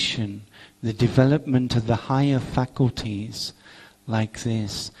meditation, the development of the higher faculties, like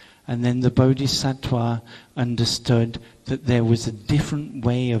this. And then the Bodhisattva understood that there was a different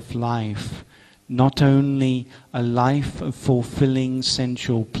way of life, not only a life of fulfilling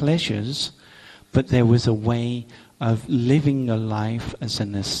sensual pleasures, but there was a way of living a life as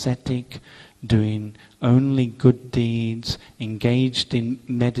an ascetic, doing only good deeds, engaged in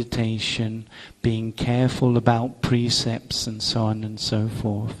meditation, being careful about precepts and so on and so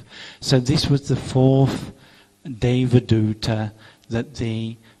forth. So this was the fourth Devaduta that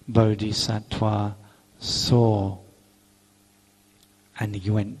the Bodhisattva saw. And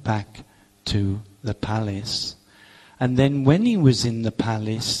he went back to the palace. And then when he was in the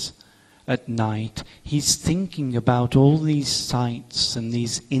palace at night, he's thinking about all these sights and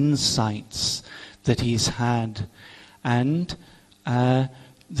these insights that he's had. And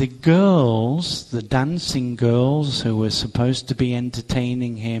the girls, the dancing girls who were supposed to be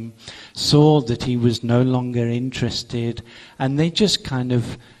entertaining him, saw that he was no longer interested, and they just kind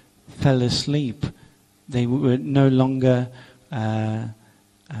of fell asleep. They were no longer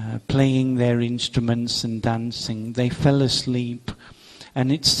playing their instruments and dancing. They fell asleep. And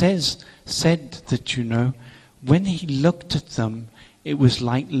it said that, when he looked at them, it was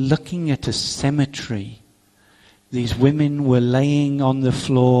like looking at a cemetery. These women were laying on the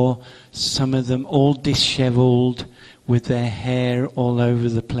floor, some of them all disheveled, with their hair all over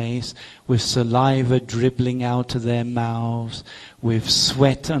the place, with saliva dribbling out of their mouths, with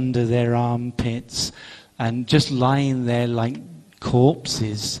sweat under their armpits, and just lying there like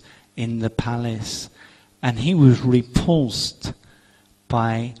corpses in the palace. And he was repulsed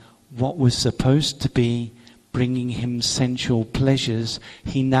by what was supposed to be bringing him sensual pleasures.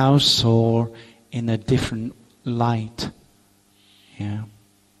 He now saw in a different light. Yeah.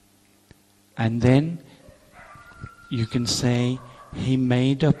 And then you can say he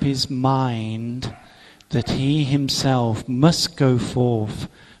made up his mind that he himself must go forth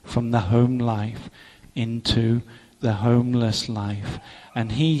from the home life into the homeless life,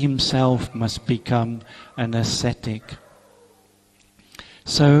 and he himself must become an ascetic.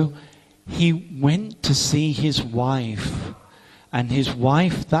 So he went to see his wife, and his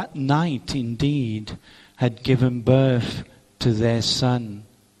wife that night indeed had given birth to their son.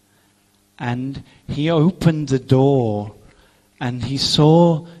 And he opened the door, and he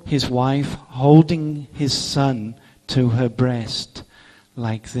saw his wife holding his son to her breast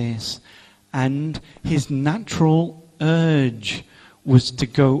like this. And his natural urge was to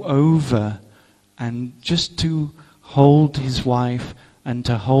go over and just to hold his wife and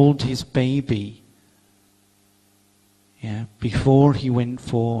to hold his baby, before he went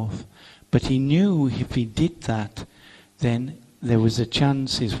forth. But he knew if he did that, then there was a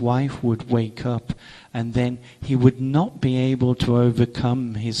chance his wife would wake up, and then he would not be able to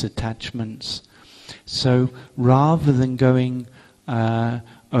overcome his attachments. So rather than going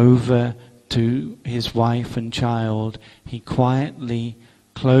over to his wife and child, he quietly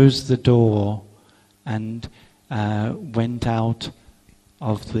closed the door and went out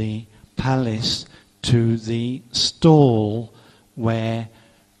of the palace to the stall where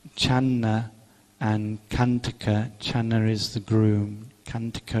Channa and Kantaka, Channa is the groom,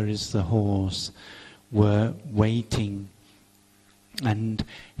 Kantaka is the horse, were waiting. And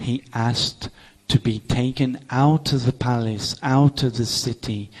he asked to be taken out of the palace, out of the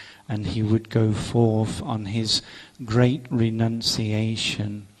city, and he would go forth on his great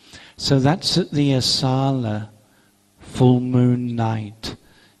renunciation. So that's at the Asala, full moon night.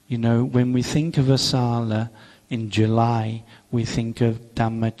 When we think of Asala, in July, we think of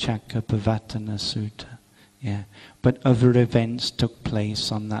Dhammacakkappavattana Sutta. Yeah. But other events took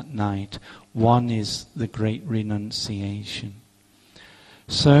place on that night. One is the Great Renunciation.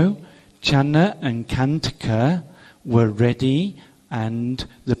 So, Channa and Kantaka were ready, and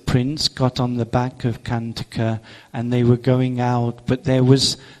the prince got on the back of Kantaka, and they were going out, but there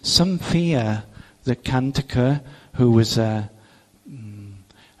was some fear that Kantaka, who was a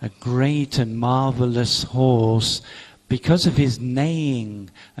great and marvelous horse, because of his neighing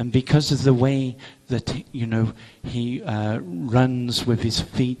and because of the way that he runs with his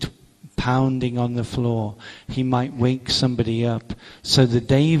feet pounding on the floor, he might wake somebody up. So the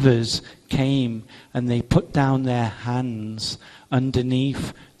Devas came and they put down their hands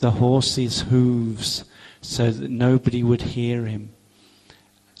underneath the horse's hooves so that nobody would hear him,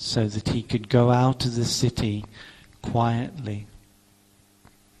 so that he could go out of the city quietly.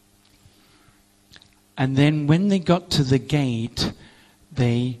 And then when they got to the gate,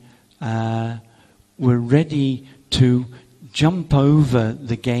 they were ready to jump over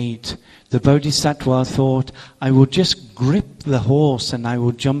the gate. The Bodhisattva thought, I will just grip the horse and I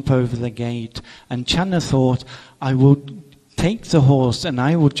will jump over the gate. And Channa thought, I will take the horse and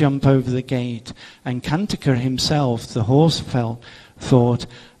I will jump over the gate. And Kantaka himself, the horse thought,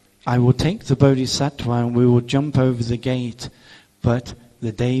 I will take the Bodhisattva and we will jump over the gate. But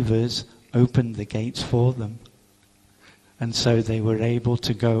the Devas opened the gates for them. And so they were able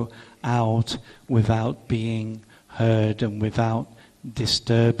to go out without being heard and without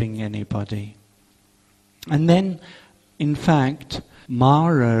disturbing anybody. And then, in fact,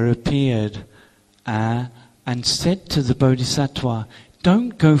 Mara appeared and said to the Bodhisattva,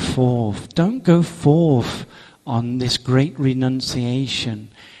 don't go forth on this great renunciation.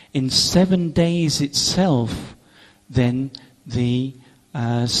 In 7 days itself, then the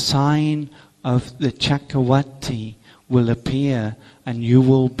sign of the Chakravarti will appear and you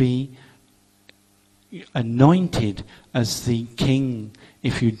will be anointed as the king.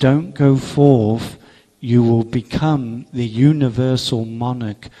 If you don't go forth, you will become the universal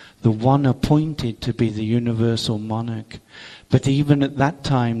monarch, the one appointed to be the universal monarch. But even at that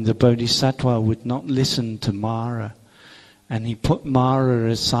time, the Bodhisattva would not listen to Mara. And he put Mara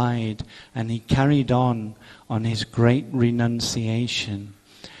aside and he carried on his great renunciation.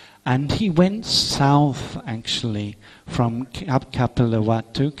 And he went south, actually, from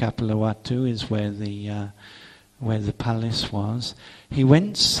Kapilavatthu. Kapilavatthu is where the palace was. He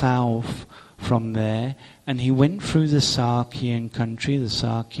went south from there, and he went through the Sakyan country. The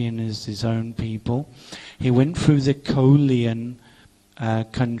Sakyan is his own people. He went through the Kolian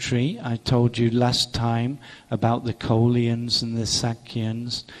country. I told you last time about the Kolians and the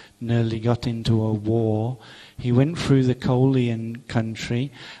Sakyans nearly got into a war. He went through the Kolian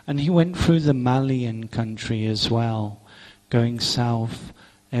country, and he went through the Malayan country as well, going south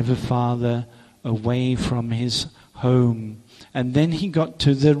ever farther away from his home. And then he got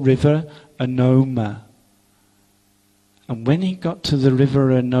to the river Anoma. And when he got to the river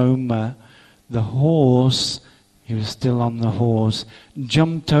Anoma, the horse, he was still on the horse,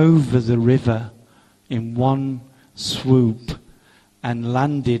 jumped over the river in one swoop and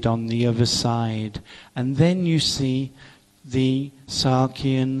landed on the other side. And then you see the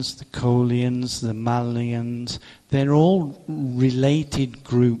Sakyans, the Kolians, the Malayans, they're all related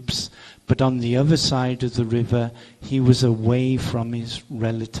groups, but on the other side of the river, he was away from his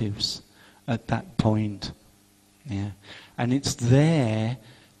relatives at that point. Yeah. And it's there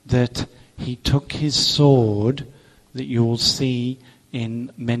that he took his sword, that you'll see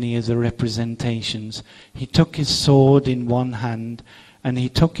in many of the representations. He took his sword in one hand and he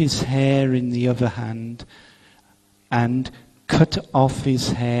took his hair in the other hand and cut off his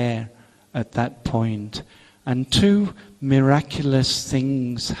hair at that point. And two miraculous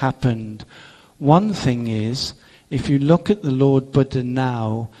things happened. One thing is, if you look at the Lord Buddha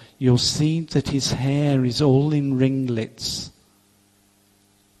now, you'll see that his hair is all in ringlets.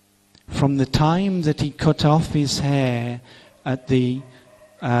 From the time that he cut off his hair at the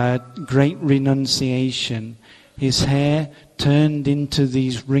Great Renunciation, his hair turned into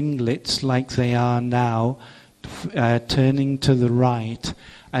these ringlets like they are now, turning to the right,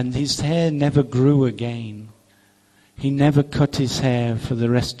 and his hair never grew again. He never cut his hair for the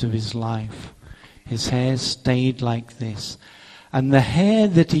rest of his life. His hair stayed like this. And the hair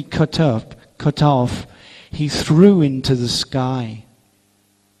that he cut off, he threw into the sky.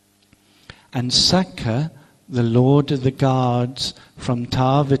 And Sakka, the Lord of the Guards from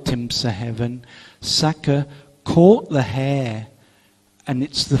Tavatimsa heaven, Sakka caught the hair, and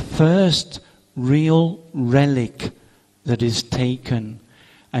it's the first real relic that is taken.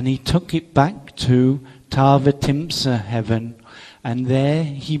 And he took it back to Tavatimsa heaven, and there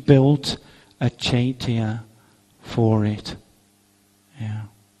he built a chaitya for it. Yeah.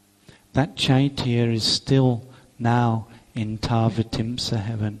 That chaitya is still now in Tavatimsa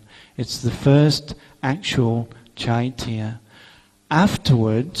heaven. It's the first actual chaitya.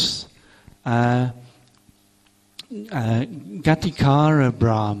 Afterwards, Gatikara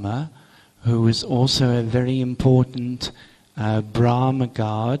Brahma, who was also a very important Brahma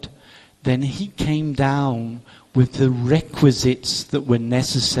god, then he came down with the requisites that were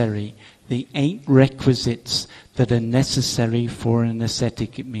necessary, the 8 requisites that are necessary for an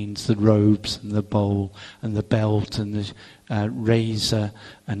ascetic. It means the robes and the bowl and the belt and the razor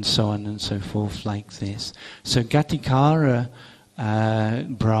and so on and so forth, like this. So Gatikara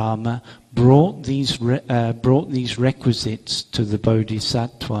Brahma brought these requisites to the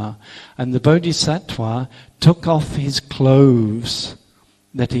Bodhisattva, and the Bodhisattva took off his clothes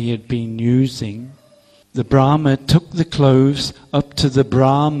that he had been using. The Brahma took the clothes up to the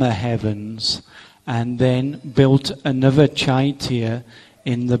Brahma heavens and then built another chaitya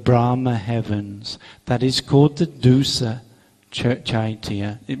in the Brahma heavens. That is called the Dusa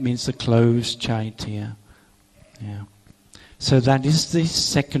chaitya. It means the clothes chaitya. Yeah. So that is the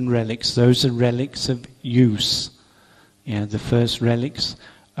second relics. Those are relics of use. Yeah, the first relics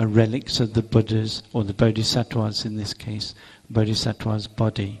are relics of the Buddhas, or the Bodhisattvas in this case, Bodhisattva's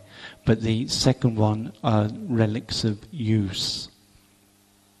body. But the second one are relics of use.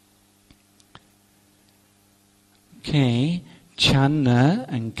 Okay, Channa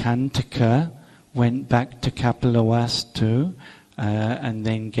and Kantaka went back to Kapilavastu and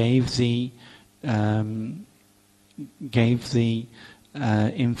then gave the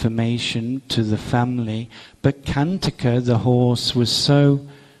information to the family. But Kantaka, the horse, was so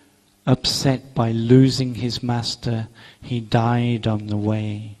upset by losing his master, he died on the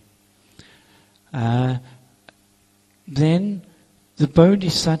way. Then the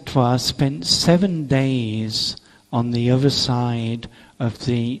Bodhisattva spent 7 days on the other side of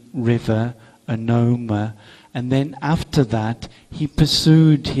the river Anoma, and then after that he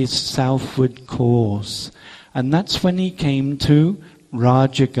pursued his southward course, and that's when he came to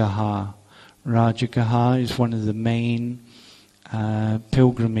Rajagaha. Rajagaha is one of the main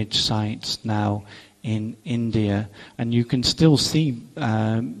pilgrimage sites now in India, and you can still see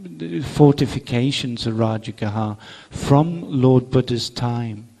fortifications of Rajagaha from Lord Buddha's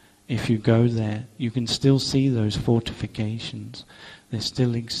time. If you go there, you can still see those fortifications. They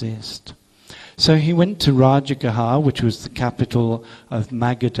still exist. So he went to Rajagaha, which was the capital of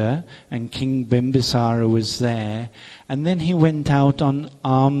Magadha, and King Bimbisara was there. And then he went out on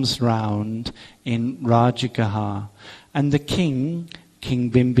alms round in Rajagaha. And the king, King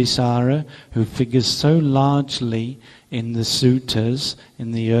Bimbisara, who figures so largely in the suttas,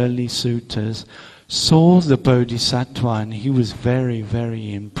 in the early suttas, saw the Bodhisattva, and he was very,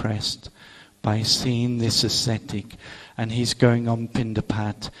 very impressed by seeing this ascetic. And he's going on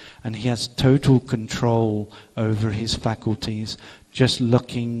Pindapat, and he has total control over his faculties, just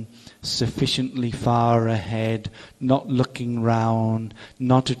looking sufficiently far ahead, not looking round,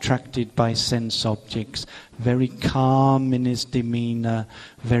 not attracted by sense objects, very calm in his demeanor,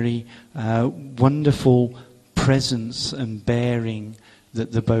 very wonderful presence and bearing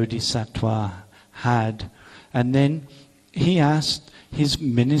that the Bodhisattva had. And then he asked his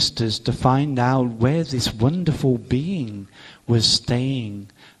ministers to find out where this wonderful being was staying.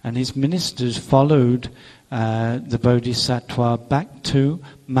 And his ministers followed the Bodhisattva back to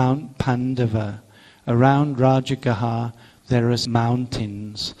Mount Pandava. Around Rajagaha there are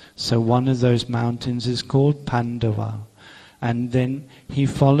mountains. So one of those mountains is called Pandava. And then he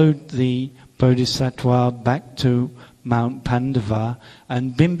followed the Bodhisattva back to Mount Pandava,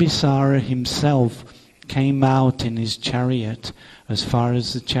 and Bimbisara himself came out in his chariot as far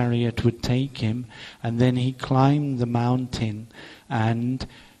as the chariot would take him, and then he climbed the mountain and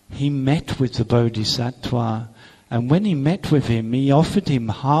he met with the Bodhisattva. And when he met with him, he offered him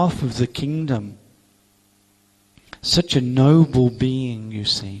half of the kingdom. Such a noble being, you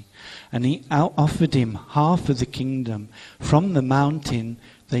see. And he offered him half of the kingdom. From the mountain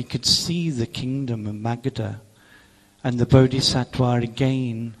they could see the kingdom of Magadha. And the Bodhisattva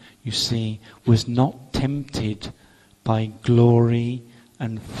again, you see, was not tempted by glory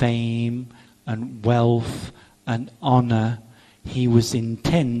and fame and wealth and honor. He was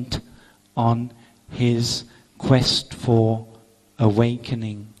intent on his quest for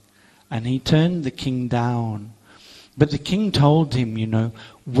awakening. And he turned the king down. But the king told him,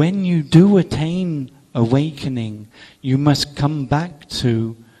 when you do attain awakening, you must come back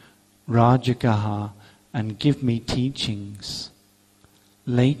to Rajagaha and give me teachings.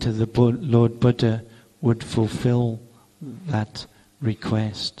 Later the Lord Buddha would fulfill that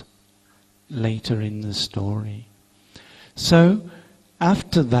request later in the story. So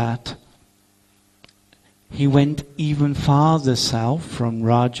after that, he went even farther south from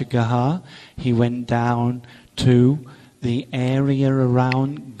Rajagaha. He went down to the area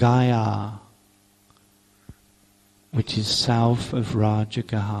around Gaya, which is south of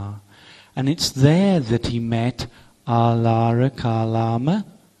Rajagaha. And it's there that he met Alara Kalama,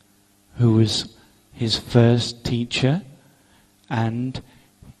 who was his first teacher. And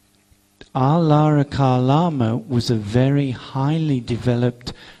Alara Kalama was a very highly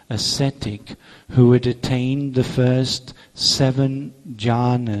developed ascetic who had attained the first 7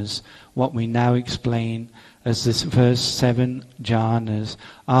 jhanas, what we now explain as the first 7 jhanas.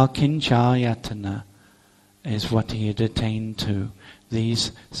 Akinchayatana is what he had attained to.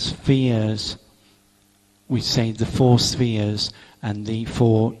 These spheres, we say the 4 spheres and the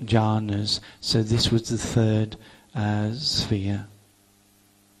 4 jhanas. So this was the third sphere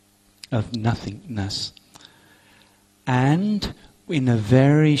of nothingness. And in a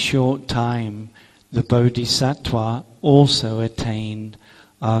very short time, the Bodhisattva also attained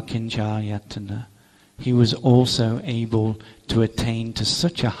Akinchayatana. He was also able to attain to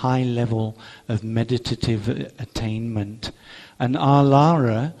such a high level of meditative attainment. And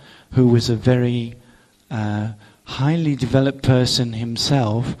Alara, who was a very highly developed person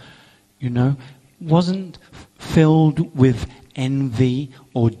himself, wasn't filled with envy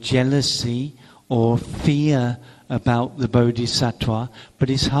or jealousy or fear about the Bodhisattva, but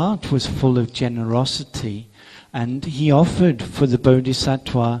his heart was full of generosity, and he offered for the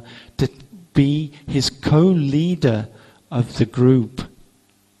Bodhisattva to be his co-leader of the group.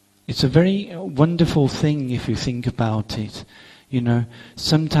 It's a very wonderful thing if you think about it.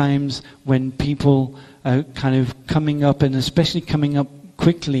 Sometimes when people are kind of coming up, and especially coming up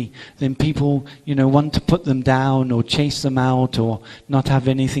quickly, then people, want to put them down or chase them out or not have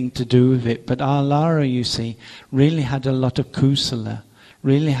anything to do with it. But Alara, you see, really had a lot of kusala,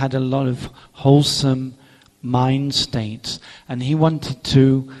 really had a lot of wholesome mind states. And he wanted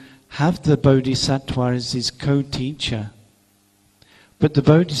to have the Bodhisattva as his co-teacher. But the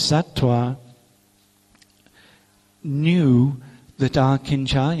Bodhisattva knew that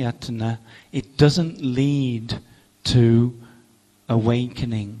Akinchayatana, it doesn't lead to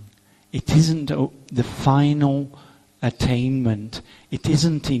awakening. It isn't the final attainment. It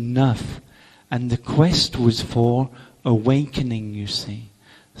isn't enough. And the quest was for awakening, you see.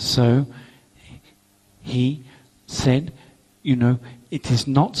 So he said, it is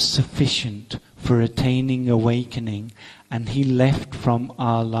not sufficient for attaining awakening. And he left from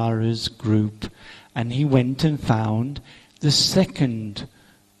Alara's group, and he went and found the second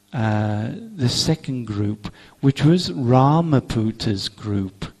group, which was Ramaputa's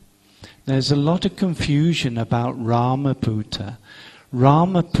group. There's a lot of confusion about Ramaputta.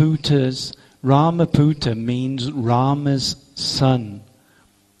 Ramaputa means Rama's son.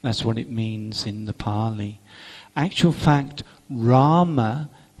 That's what it means in the Pali. Actual fact, Rama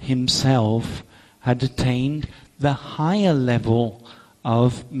himself had attained the higher level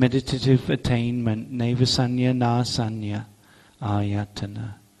of meditative attainment, Nevasanya Nasanya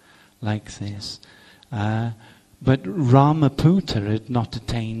Ayatana, like this. But Ramaputta had not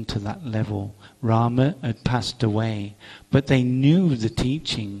attained to that level. Rama had passed away, but they knew the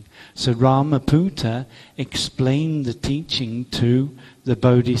teaching. So Ramaputta explained the teaching to the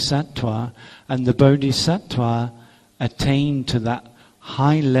Bodhisattva, and the Bodhisattva attained to that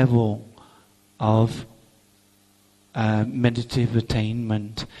high level of meditative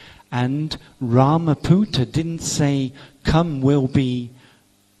attainment. And Ramaputta didn't say, "Come, we'll be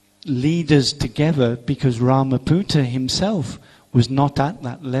leaders together," because Ramaputta himself was not at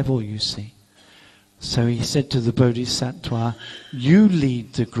that level, you see. So he said to the Bodhisattva, "You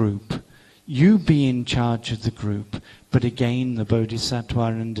lead the group. You be in charge of the group." But again, the Bodhisattva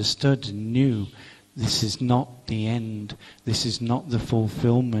understood and knew, this is not the end. This is not the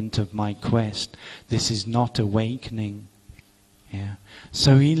fulfillment of my quest. This is not awakening. Yeah.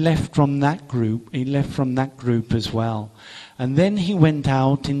 So he left from that group. He left from that group as well. And then he went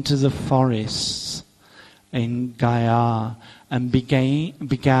out into the forests in Gaya and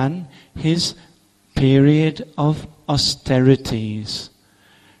began his period of austerities.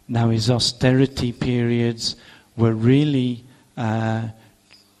 Now his austerity periods were really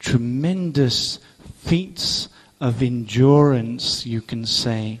tremendous feats of endurance, you can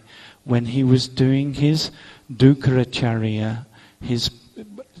say, when he was doing his Dukkaracharya, his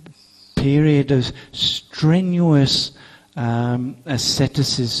period of strenuous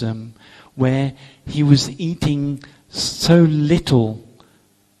asceticism, where he was eating so little.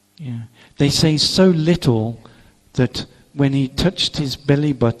 Yeah. they say so little that when he touched his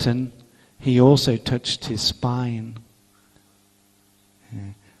belly button, he also touched his spine.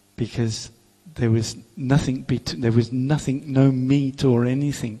 Because there was nothing, no meat or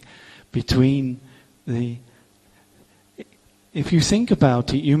anything between the... If you think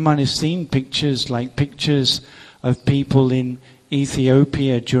about it, you might have seen pictures of people in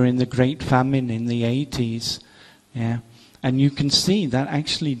Ethiopia during the Great Famine in the 80s. Yeah? And you can see that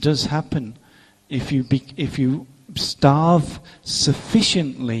actually does happen. If you starve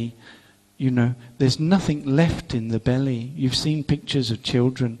sufficiently, there's nothing left in the belly. You've seen pictures of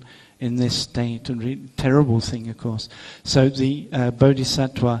children in this state, a really terrible thing, of course. So the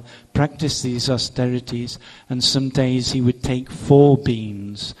Bodhisattva practiced these austerities, and some days he would take 4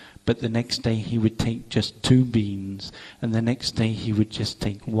 beans, but the next day he would take just 2 beans, and the next day he would just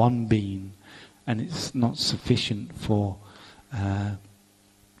take 1 bean, and it's not sufficient for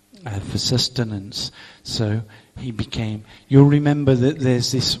sustenance. So he became... You'll remember that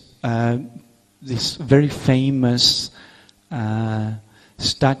there's this very famous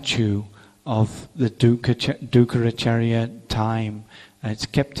statue of the Dukharacharya time. It's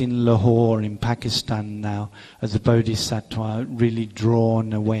kept in Lahore in Pakistan now, as the Bodhisattva really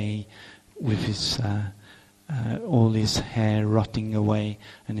drawn away with his all his hair rotting away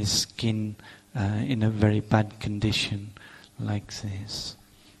and his skin in a very bad condition like this.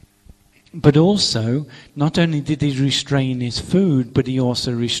 But also, not only did he restrain his food, but he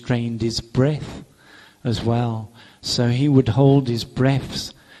also restrained his breath as well. So he would hold his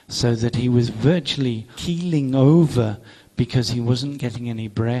breaths so that he was virtually keeling over because he wasn't getting any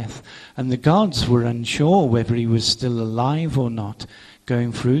breath. And the gods were unsure whether he was still alive or not,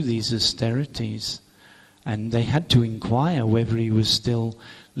 going through these austerities. And they had to inquire whether he was still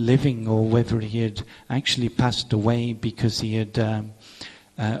living or whether he had actually passed away because he had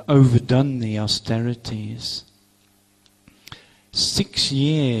overdone the austerities. 6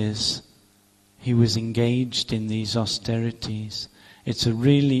 years he was engaged in these austerities. It's a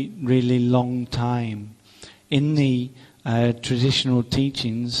really, really long time. In the traditional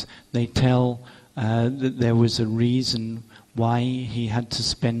teachings, they tell that there was a reason why he had to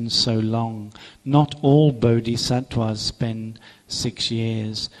spend so long. Not all bodhisattvas spend 6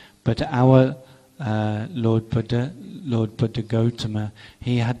 years, but our Lord Buddha Gautama,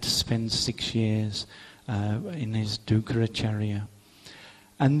 he had to spend 6 years in his Dukharacharya.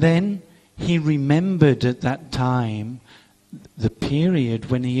 And then he remembered at that time the period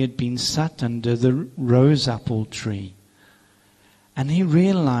when he had been sat under the rose apple tree. And he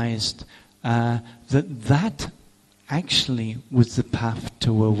realized that actually was the path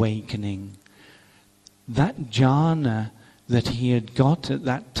to awakening. That jhana that he had got at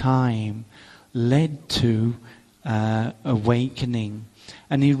that time led to awakening.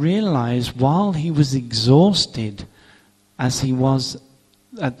 And he realized while he was exhausted, as he was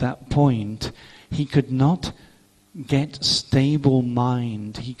at that point, he could not get stable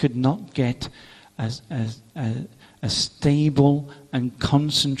mind. He could not get a stable and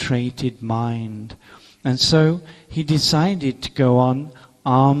concentrated mind. And so he decided to go on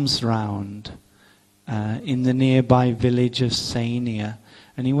alms round in the nearby village of Sania.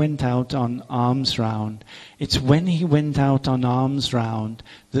 And he went out on alms round. It's when he went out on alms round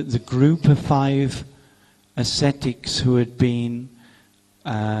that the group of 5 ascetics who had been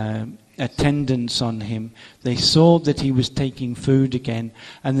attendants on him, they saw that he was taking food again,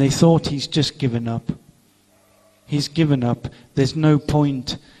 and they thought he's just given up. He's given up. There's no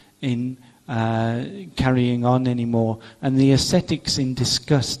point in carrying on anymore. And the ascetics, in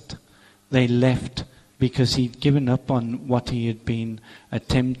disgust, they left because he'd given up on what he had been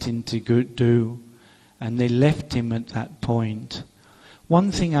attempting to do. And they left him at that point.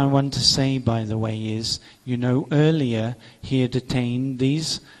 One thing I want to say, by the way, is, earlier he had attained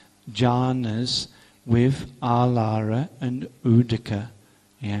these jhanas with Alara and Udaka.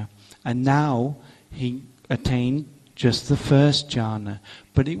 Yeah. And now he attained just the first jhana.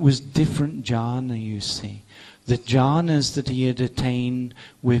 But it was different jhana, you see. The jhanas that he had attained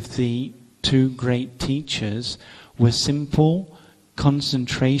with the 2 great teachers were simple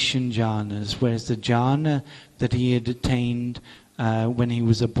concentration jhanas, whereas the jhana that he had attained when he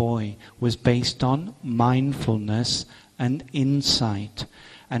was a boy was based on mindfulness and insight.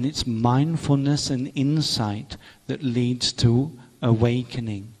 And it's mindfulness and insight that leads to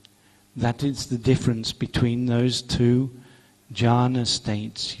awakening. That is the difference between those 2 jhana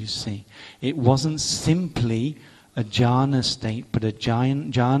states, you see. It wasn't simply a jhana state, but a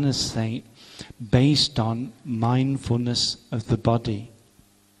jhana state based on mindfulness of the body.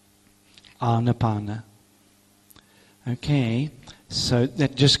 Anapana. Okay, So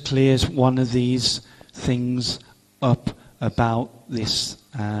that just clears one of these things up about this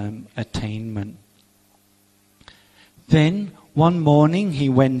attainment. Then one morning he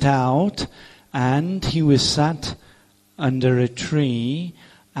went out and he was sat under a tree,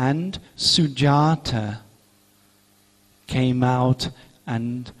 and Sujata came out,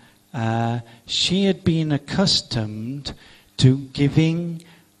 and she had been accustomed to giving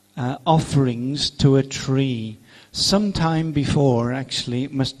offerings to a tree. Sometime before, actually,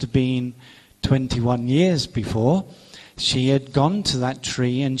 it must have been 21 years before, she had gone to that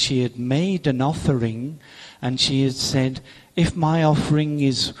tree and she had made an offering, and she had said, if my offering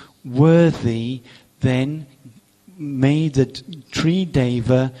is worthy, then may the tree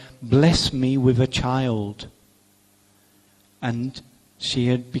deva bless me with a child. And she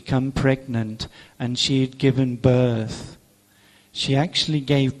had become pregnant and she had given birth. She actually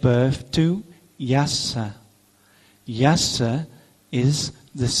gave birth to Yasa. Yasa is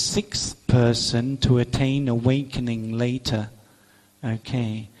the sixth person to attain awakening later.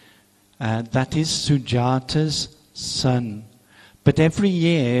 Okay. That is Sujata's son. But every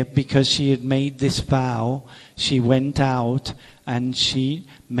year, because she had made this vow, she went out and she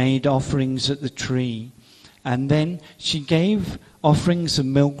made offerings at the tree. And then she gave offerings of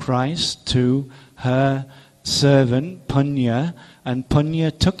milk rice to her servant, Punya, and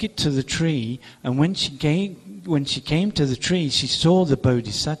Punya took it to the tree, and when she came to the tree, she saw the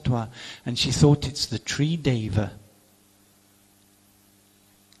Bodhisattva, and she thought, it's the tree deva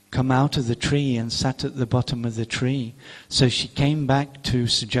come out of the tree and sat at the bottom of the tree. So she came back to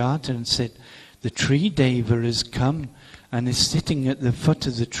Sujata and said, the tree deva has come and is sitting at the foot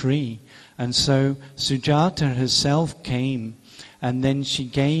of the tree. And so Sujata herself came, and then she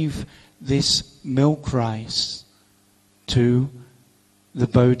gave this milk rice to the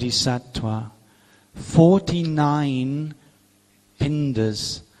Bodhisattva. 49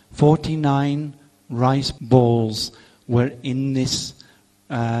 pindas, 49 rice balls were in this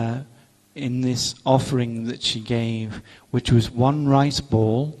offering that she gave, which was one rice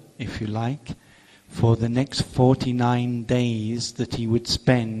ball, if you like, for the next 49 days that he would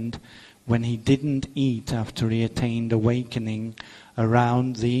spend when he didn't eat after he attained awakening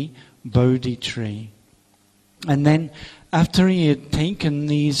around the Bodhi tree. And then after he had taken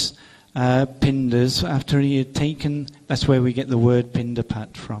these pindas, after he had taken, that's where we get the word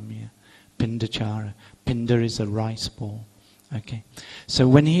pindapat from here, pindachara. Pinda is a rice ball. Okay, so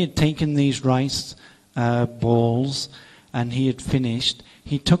when he had taken these rice balls and he had finished,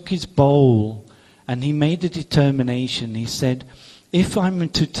 he took his bowl and he made a determination. He said, if I'm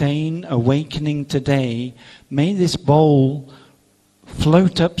to attain awakening today, may this bowl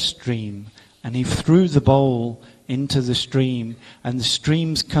float upstream. And he threw the bowl into the stream, and the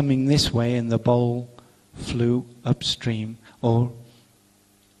stream's coming this way and the bowl flew upstream, or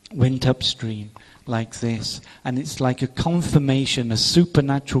went upstream like this. And it's like a confirmation, a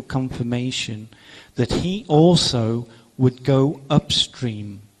supernatural confirmation that he also would go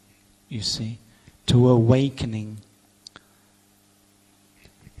upstream, you see, to awakening.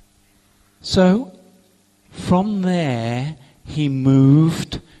 So from there he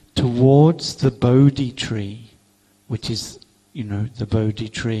moved towards the Bodhi tree, which is, the Bodhi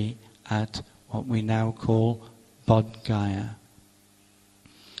tree at what we now call Bodh Gaya.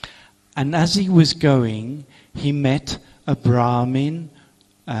 And as he was going, he met a Brahmin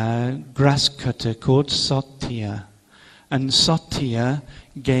grass cutter called Satya. And Satya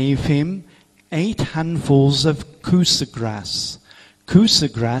gave him 8 handfuls of kusa grass.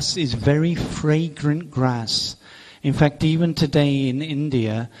 Kusa grass is very fragrant grass. In fact, even today in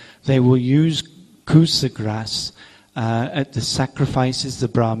India, they will use kusa grass at the sacrifices, the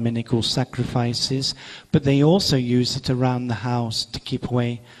Brahminical sacrifices, but they also use it around the house to keep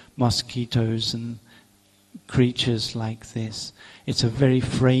away mosquitoes and creatures like this. It's a very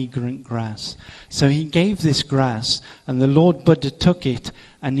fragrant grass. So he gave this grass, and the Lord Buddha took it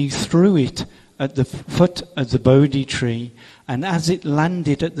and he threw it at the foot of the Bodhi tree, and as it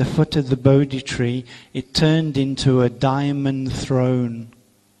landed at the foot of the Bodhi tree, it turned into a diamond throne,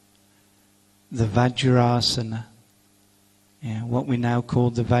 the Vajrasana. What we now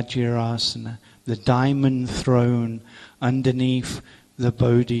call the Vajrasana, the diamond throne underneath the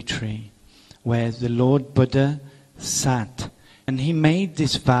Bodhi tree, where the Lord Buddha sat. And he made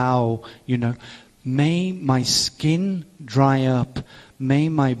this vow, may my skin dry up, may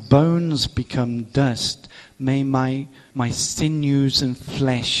my bones become dust, may my sinews and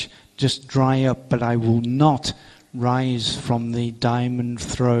flesh just dry up, but I will not rise from the diamond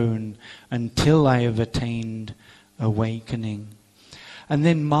throne until I have attained awakening. And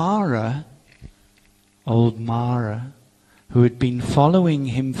then Mara, old Mara, who had been following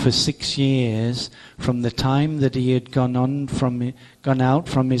him for 6 years from the time that he had gone out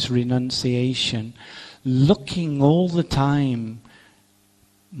from his renunciation, looking all the time.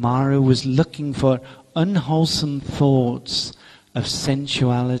 Mara was looking for unwholesome thoughts of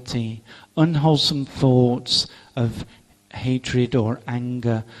sensuality, unwholesome thoughts of hatred or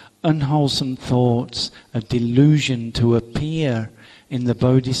anger, unwholesome thoughts of delusion to appear in the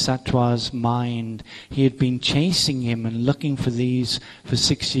Bodhisattva's mind. He had been chasing him and looking for these for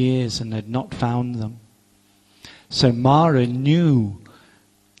 6 years and had not found them. So Mara knew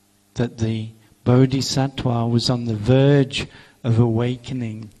that the Bodhisattva was on the verge of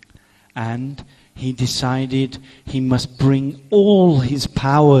awakening, and he decided he must bring all his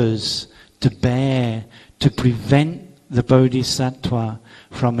powers to bear to prevent the Bodhisattva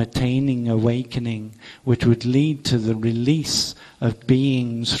from attaining awakening, which would lead to the release of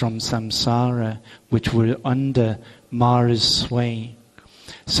beings from samsara, which were under Mara's sway.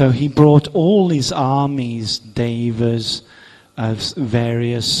 So he brought all his armies, devas of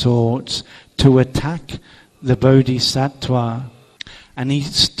various sorts, to attack the Bodhisattva. And he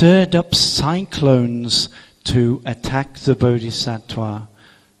stirred up cyclones to attack the Bodhisattva.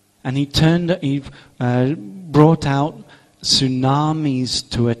 And he brought out tsunamis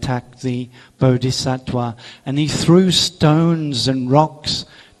to attack the Bodhisattva, and he threw stones and rocks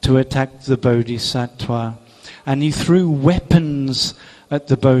to attack the Bodhisattva, and he threw weapons at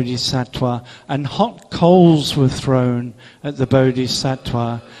the Bodhisattva, and hot coals were thrown at the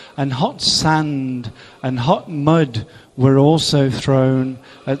Bodhisattva, and hot sand and hot mud were also thrown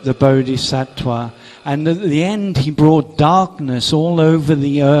at the Bodhisattva. And at the end he brought darkness all over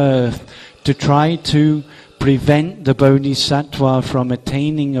the earth to try to prevent the Bodhisattva from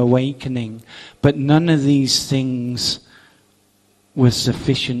attaining awakening. But none of these things was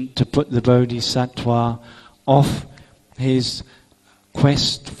sufficient to put the Bodhisattva off his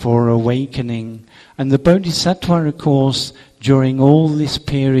quest for awakening. And the Bodhisattva, of course, during all this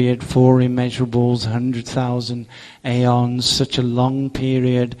period, 4 immeasurables, 100,000 aeons, such a long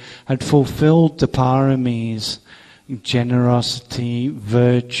period, had fulfilled the paramis, generosity,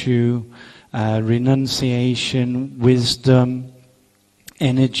 virtue, renunciation, wisdom,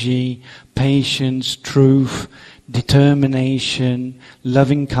 energy, patience, truth, determination,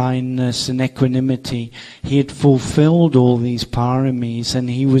 loving kindness and equanimity. He had fulfilled all these paramis, and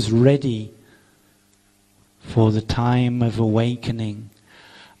he was ready for the time of awakening.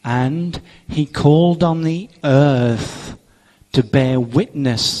 And he called on the earth to bear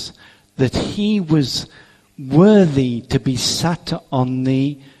witness that he was worthy to be sat on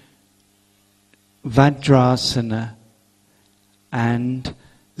the Vajrasana, and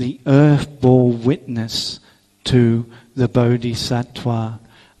the earth bore witness to the Bodhisattva,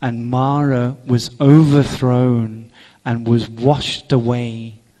 and Mara was overthrown and was washed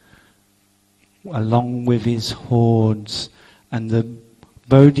away along with his hordes, and the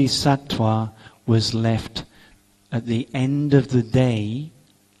Bodhisattva was left at the end of the day,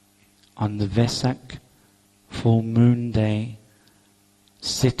 on the Vesak full moon day,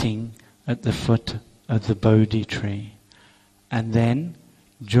 sitting at the foot of the Bodhi tree. And then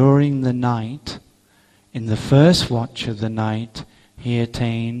during the night, in the first watch of the night, he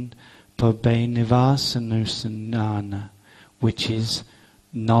attained Pabenivasanusanana, which is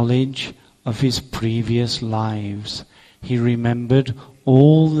knowledge of his previous lives. He remembered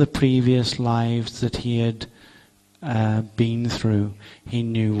all the previous lives that he had been through. He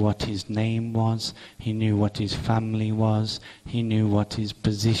knew what his name was, he knew what his family was, he knew what his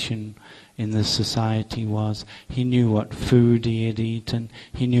position in the society was, he knew what food he had eaten,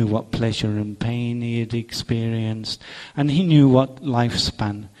 he knew what pleasure and pain he had experienced, and he knew what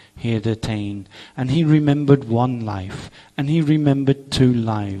lifespan he had attained. And he remembered 1 life, and he remembered 2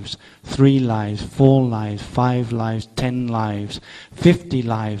 lives, 3 lives, 4 lives, 5 lives, 10 lives, 50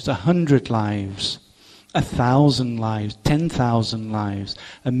 lives, 100 lives, 1,000 lives, 10,000 lives,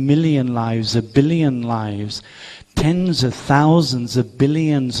 1,000,000 lives, 1,000,000,000 lives, tens of thousands of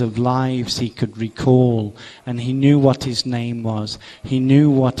billions of lives he could recall. And he knew what his name was, he knew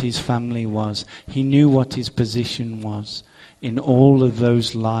what his family was, he knew what his position was. In all of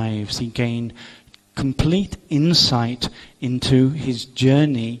those lives he gained complete insight into his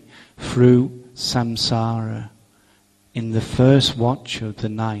journey through samsara in the first watch of the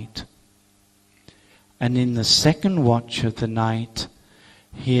night. And in the second watch of the night,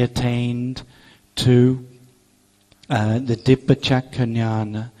 he attained to the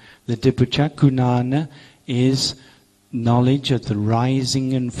Dippachakunyana. The Dippachakunyana is knowledge of the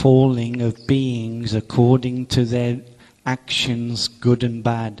rising and falling of beings according to their actions, good and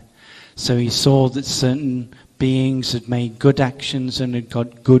bad. So he saw that certain beings had made good actions and had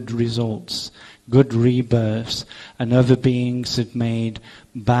got good results, good rebirths, and other beings had made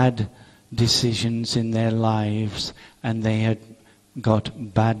bad decisions in their lives and they had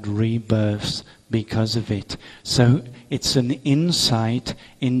got bad rebirths because of it. So it's an insight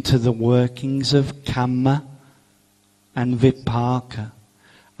into the workings of kamma and vipaka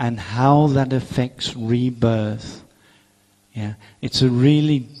and how that affects rebirth. Yeah, it's a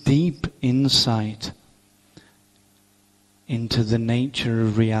really deep insight into the nature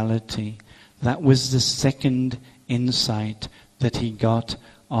of reality. That was the second insight that he got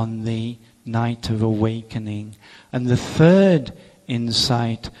on the night of awakening. And the third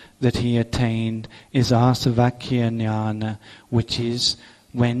insight that he attained is asavakya jnana, which is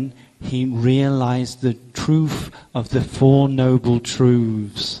when he realized the truth of the Four Noble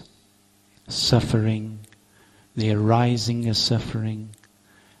Truths: suffering, the arising of suffering,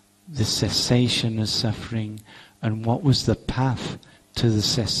 the cessation of suffering, and what was the path to the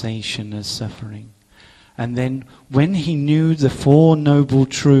cessation of suffering. And then when he knew the Four Noble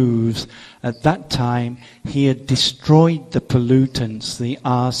Truths, at that time he had destroyed the pollutants, the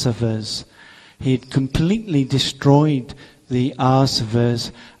asavas. He had completely destroyed the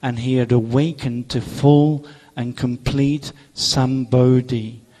asavas and he had awakened to full and complete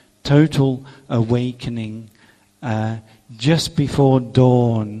sambodhi, total awakening, just before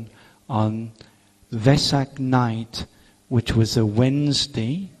dawn on Vesak night, which was a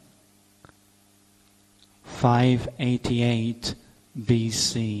Wednesday, 588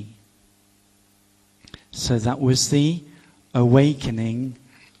 BC. So that was the awakening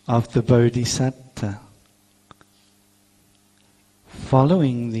of the Bodhisattva.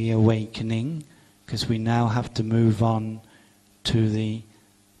 Following the awakening, because we now have to move on to the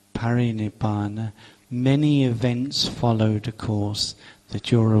Parinibbana, many events followed, of course, that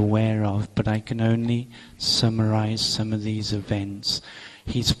you're aware of, but I can only summarize some of these events.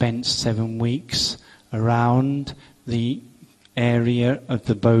 He spent 7 weeks around the area of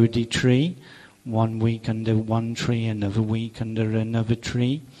the Bodhi tree, 1 week under one tree, another week under another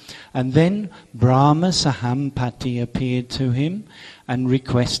tree. And then Brahma Sahampati appeared to him and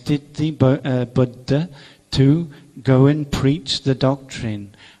requested the Buddha to go and preach the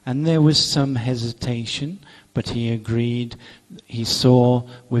doctrine. And there was some hesitation, but he agreed. He saw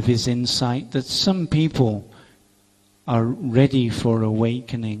with his insight that some people are ready for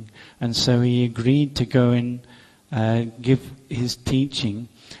awakening, and so he agreed to go and give his teaching.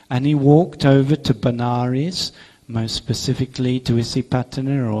 And he walked over to Benares, most specifically to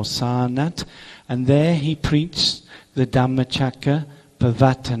Isipatana or Sarnath, and there he preached the Dhammacakka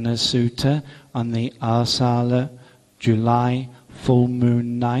Pavatana Sutta on the Asala July full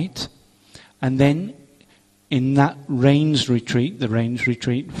moon night. And then in that rains retreat, the rains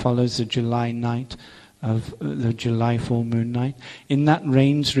retreat follows the July night of the July full moon night. In that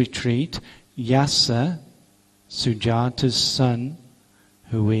rains retreat, Yasa, Sujata's son,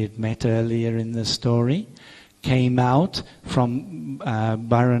 who we had met earlier in the story, came out from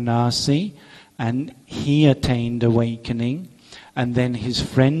Varanasi and he attained awakening. And then his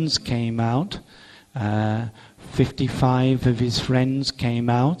friends came out, 55 of his friends came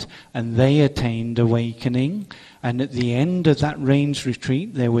out and they attained awakening. And at the end of that rains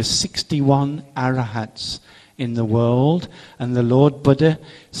retreat there were 61 arahats in the world, and the Lord Buddha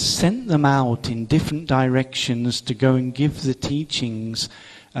sent them out in different directions to go and give the teachings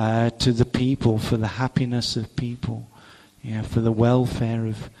to the people, for the happiness of people, for the welfare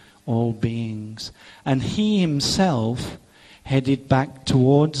of all beings. And he himself headed back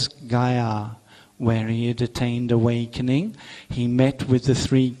towards Gaya, where he had attained awakening. He met with the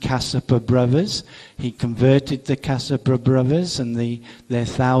 3 Kassapa brothers. He converted the Kassapa brothers and their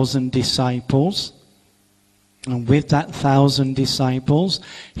 1,000 disciples. And with that 1,000 disciples,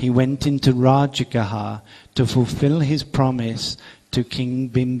 he went into Rajagaha to fulfill his promise to King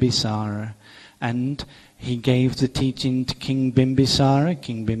Bimbisara. And he gave the teaching to King Bimbisara.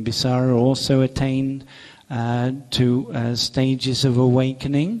 King Bimbisara also attained to stages of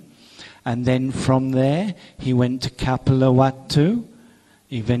awakening. And then from there, he went to Kapilavatthu,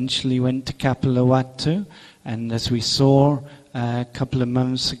 eventually went to Kapilavatthu. And as we saw a couple of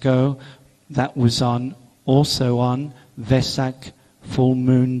months ago, that was also on Vesak full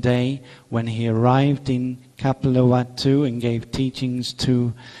moon day, when he arrived in Kapilavatthu and gave teachings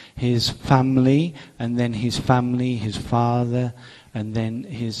to his family, and then his family, his father, and then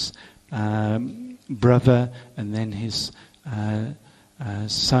his brother, and then his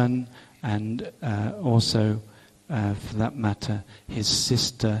son, and also, for that matter, his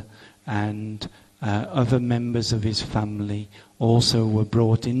sister and other members of his family also were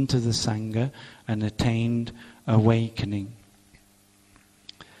brought into the Sangha and attained awakening.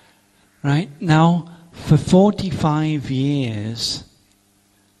 Right, now for 45 years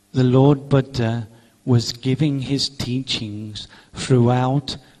the Lord Buddha was giving his teachings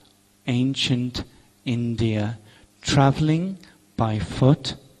throughout ancient India, traveling by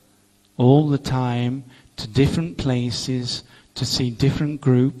foot all the time to different places to see different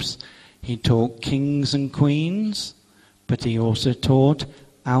groups. He taught kings and queens, but he also taught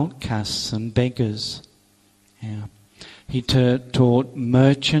outcasts and beggars. Yeah. He taught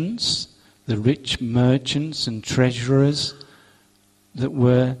merchants, the rich merchants and treasurers that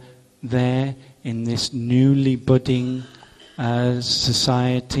were there in this newly budding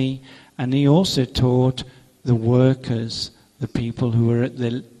society. And he also taught the workers, the people who were at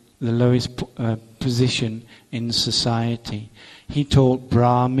the lowest position in society. He taught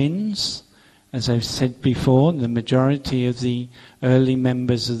Brahmins. As I've said before, the majority of the early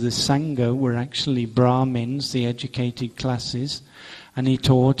members of the Sangha were actually Brahmins, the educated classes, and he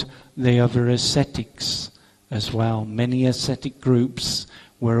taught the other ascetics as well. Many ascetic groups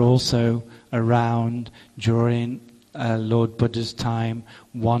were also around during Lord Buddha's time,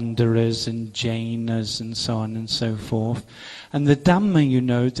 wanderers and Jainas and so on and so forth. And the Dhamma, you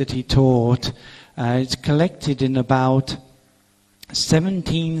know, that he taught, it's collected in about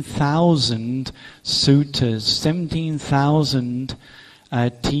 17,000 suttas, 17,000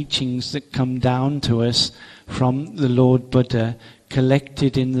 teachings that come down to us from the Lord Buddha,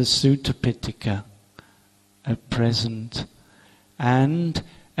 collected in the Sutta Pitaka at present. And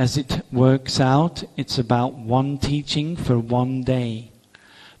as it works out, it's about one teaching for one day.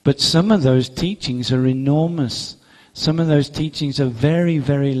 But some of those teachings are enormous. Some of those teachings are very,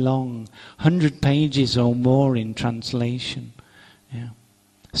 very long, 100 pages or more in translation. Yeah.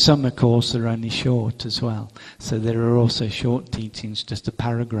 Some, of course, are only short as well. So there are also short teachings, just a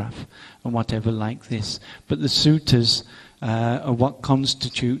paragraph and whatever like this. But the suttas are what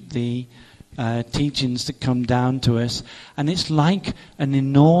constitute the teachings that come down to us. And it's like an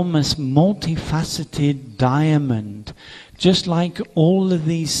enormous, multifaceted diamond. Just like all of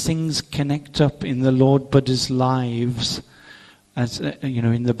these things connect up in the Lord Buddha's lives, as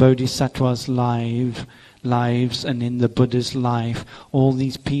in the Bodhisattva's lives and in the Buddha's life, all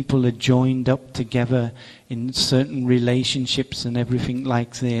these people are joined up together in certain relationships and everything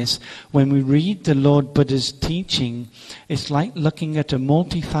like this. When we read the Lord Buddha's teaching, it's like looking at a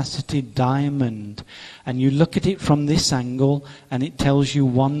multifaceted diamond, and you look at it from this angle and it tells you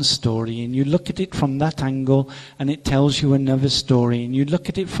one story, and you look at it from that angle and it tells you another story, and you look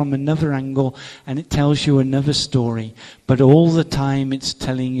at it from another angle and it tells you another story. But all the time it's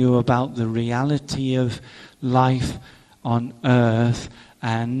telling you about the reality of life on earth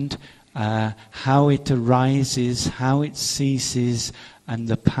and how it arises, how it ceases, and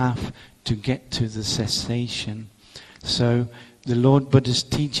the path to get to the cessation. So the Lord Buddha's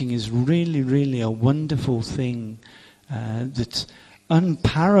teaching is really, really a wonderful thing that's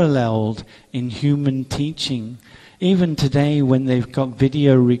unparalleled in human teaching. Even today, when they've got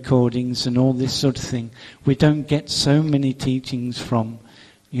video recordings and all this sort of thing, we don't get so many teachings from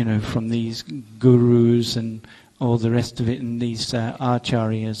these gurus and all the rest of it, and these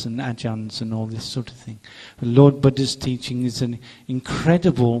acharyas and ajahns and all this sort of thing. The Lord Buddha's teaching is an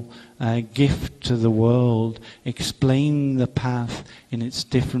incredible gift to the world, explaining the path in its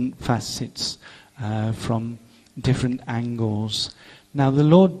different facets from different angles. Now, the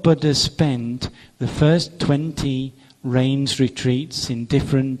Lord Buddha spent the first 20 rains retreats in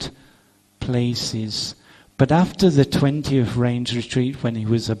different places. But after the 20th rains retreat, when he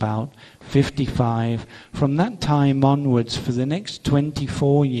was about 55, from that time onwards, for the next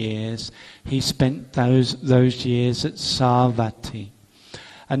 24 years, he spent those years at Savatthi.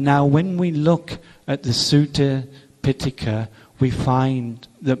 And now when we look at the Sutta Pitaka, we find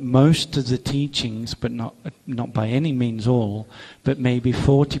that most of the teachings, but not by any means all, but maybe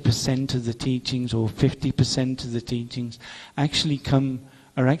 40% of the teachings or 50% of the teachings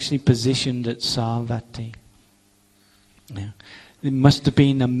are actually positioned at Savatthi. Yeah. It must have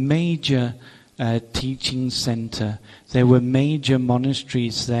been a major teaching center. There were major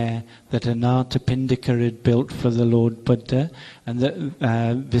monasteries there that Anathapindika had built for the Lord Buddha, and that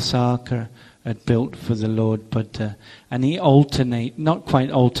Vesak had built for the Lord Buddha. And he not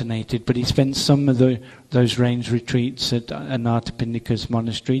quite alternated, but he spent some of those rains retreats at Anathapindika's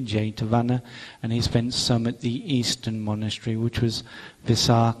monastery, Jetavana, and he spent some at the Eastern monastery, which was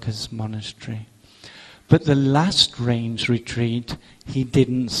Vesaka's monastery. But the last rains retreat he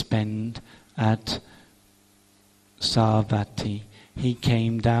didn't spend at Savatthi. He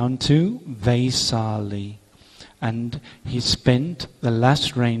came down to Vesali. and he spent the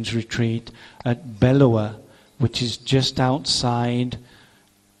last rains retreat at Belua, which is just outside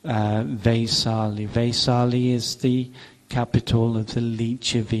Vesali. Vesali is the capital of the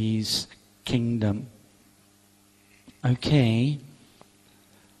Licchavis kingdom. Okay.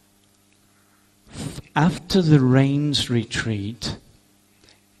 After the rains retreat,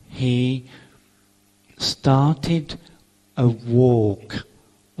 he started a walk,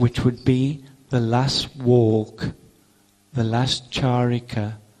 which would be the last walk, the last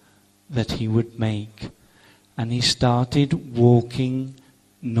charika that he would make. And he started walking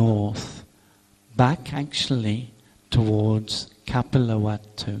north, back actually towards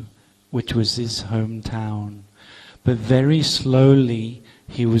Kapilavatthu, which was his hometown. But very slowly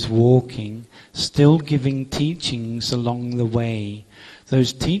he was walking, still giving teachings along the way.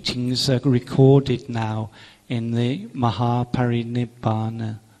 Those teachings are recorded now in the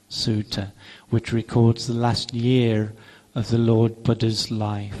Mahaparinibbana Sutta, which records the last year of the Lord Buddha's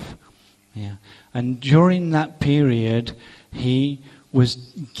life. Yeah. And during that period, he was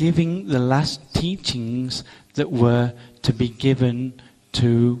giving the last teachings that were to be given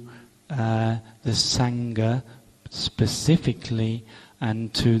to the Sangha specifically,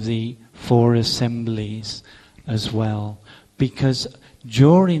 and to the 4 assemblies as well. Because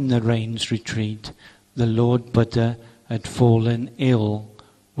during the rains retreat, the Lord Buddha had fallen ill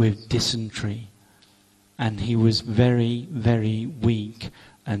with dysentery. And he was very, very weak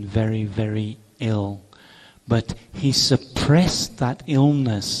and very, very ill. But he suppressed that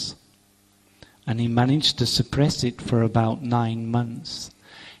illness. And he managed to suppress it for about 9 months.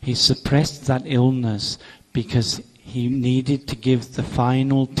 He suppressed that illness because he needed to give the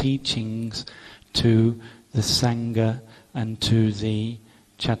final teachings to the Sangha and to the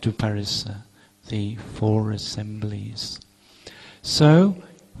Chatuparisa, the 4 assemblies. So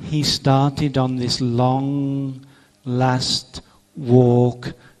he started on this long last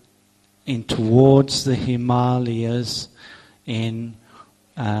walk in towards the Himalayas in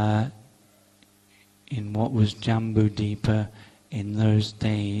what was Jambudipa in those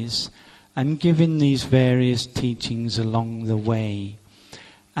days, and giving these various teachings along the way.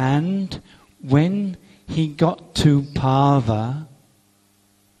 And when he got to Pava,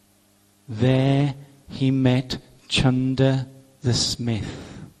 there he met Chunda the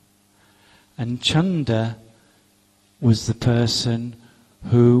smith. And Chunda was the person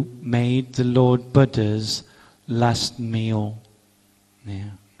who made the Lord Buddha's last meal.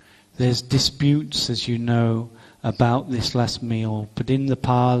 Yeah. There's disputes, as you know, about this last meal, but in the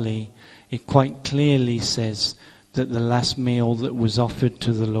Pali it quite clearly says that the last meal that was offered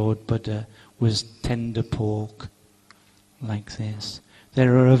to the Lord Buddha was tender pork, like this.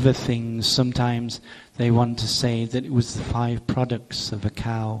 There are other things. Sometimes they want to say that it was the 5 products of a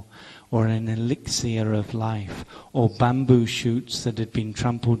cow, or an elixir of life, or bamboo shoots that had been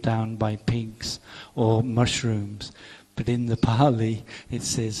trampled down by pigs, or mushrooms. But in the Pali it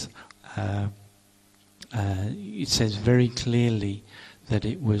says very clearly that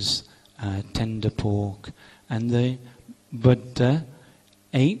it was tender pork. And the Buddha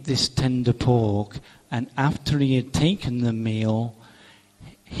ate this tender pork, and after he had taken the meal,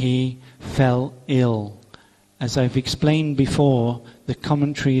 he fell ill. As I've explained before, the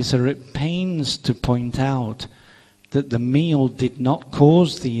commentaries are at pains to point out that the meal did not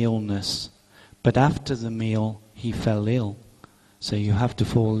cause the illness, but after the meal he fell ill. So you have to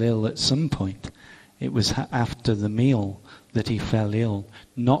fall ill at some point. It was after the meal that he fell ill,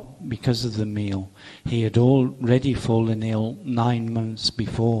 not because of the meal. He had already fallen ill 9 months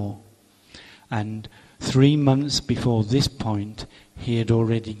before. And 3 months before this point, he had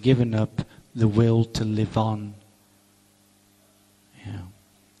already given up the will to live on. Yeah.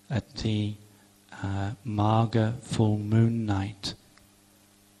 At the Magha full moon night.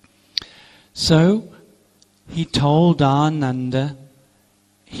 So he told Ananda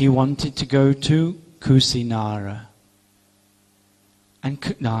he wanted to go to Kusinara. And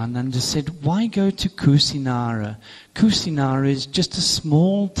Ananda said, why go to Kusinara? Kusinara is just a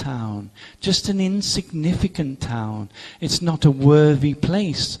small town, just an insignificant town. It's not a worthy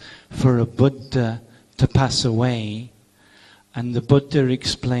place for a Buddha to pass away. And the Buddha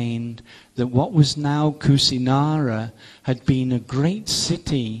explained that what was now Kusinara had been a great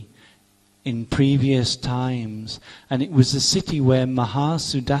city in previous times, and it was a city where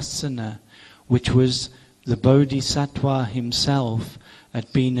Mahasudassana, which was the Bodhisattva himself,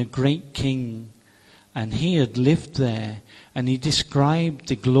 had been a great king, and he had lived there, and he described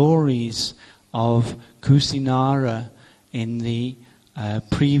the glories of Kusinara in the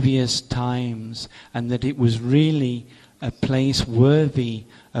previous times, and that it was really a place worthy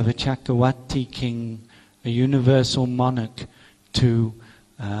of a Chakravarti king a universal monarch to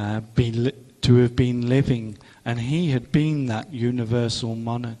have been living, and he had been that universal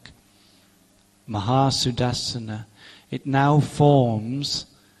monarch. Mahasudassana. It now forms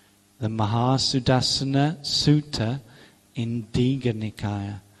the Mahasudassana Sutta in Digha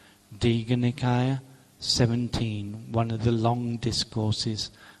Nikaya. Digha Nikaya 17, one of the long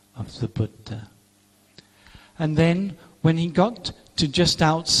discourses of the Buddha. And then when he got to just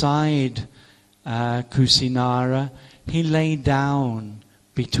outside Kusinara, he lay down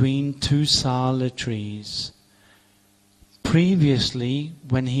between two sala trees. Previously,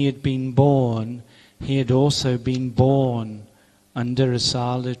 when he had been born, he had also been born under a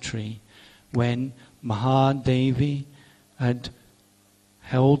sala tree. When Mahadevi had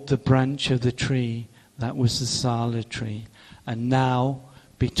held the branch of the tree, that was the sala tree. And now,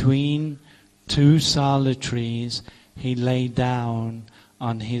 between two sala trees, he lay down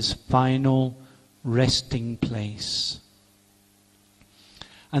on his final resting place.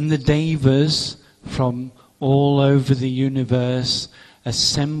 And the devas from all over the universe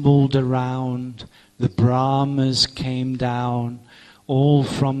assembled around. The Brahmas came down, all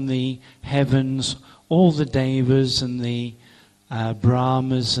from the heavens, all the devas and the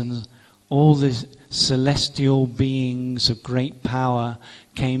Brahmas and all the celestial beings of great power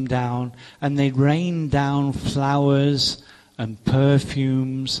came down, and they rained down flowers and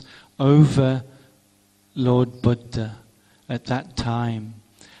perfumes over Lord Buddha at that time.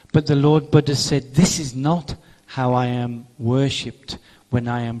 But the Lord Buddha said, this is not how I am worshipped when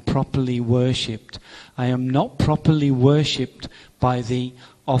I am properly worshipped. I am not properly worshipped by the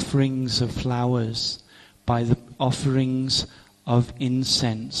offerings of flowers, by the offerings of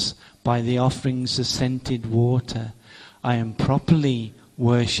incense, by the offerings of scented water. I am properly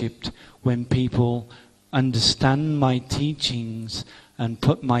worshipped when people understand my teachings and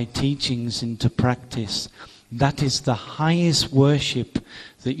put my teachings into practice. That is the highest worship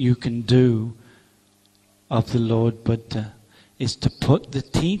that you can do of the Lord Buddha, is to put the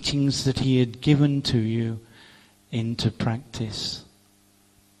teachings that he had given to you into practice.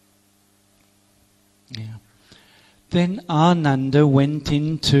 Yeah. Then Ananda went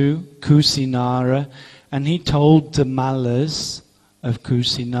into Kusinara, and he told the Mallas of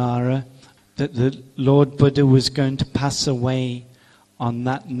Kusinara that the Lord Buddha was going to pass away on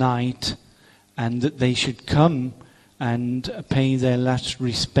that night, and that they should come and pay their last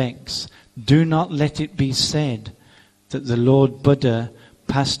respects. Do not let it be said that the Lord Buddha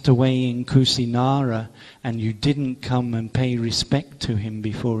passed away in Kusinara and you didn't come and pay respect to him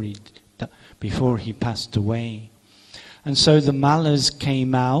before he passed away. And so the Mallas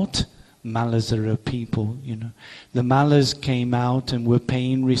came out. Mallas are a people, you know. The Mallas came out and were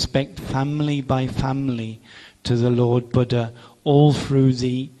paying respect family by family to the Lord Buddha all through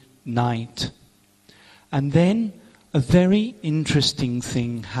the night. And then a very interesting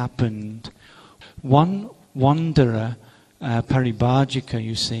thing happened. One wanderer, Paribhajika,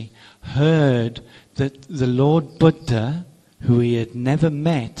 you see, heard that the Lord Buddha, who he had never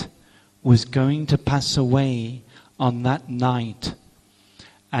met, was going to pass away on that night.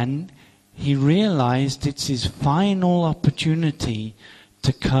 And he realized it's his final opportunity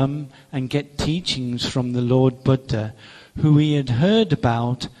to come and get teachings from the Lord Buddha, who he had heard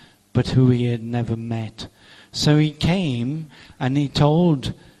about, but who he had never met. So he came and he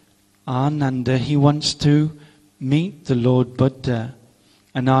told Ananda he wants to meet the Lord Buddha.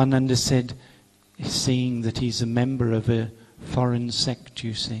 And Ananda said, seeing that he's a member of a foreign sect,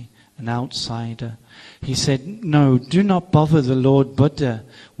 you see, an outsider, he said, no, do not bother the Lord Buddha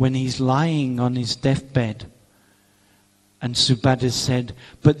when he's lying on his deathbed. And Subhadra said,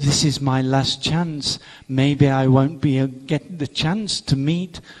 but this is my last chance. Maybe I won't get the chance to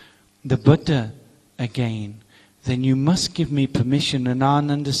meet the Buddha again. Then you must give me permission. And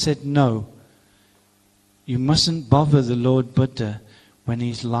Ananda said, no, you mustn't bother the Lord Buddha when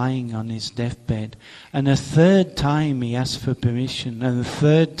he's lying on his deathbed. And a third time he asked for permission, and the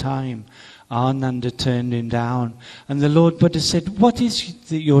third time Ananda turned him down. And the Lord Buddha said, what is it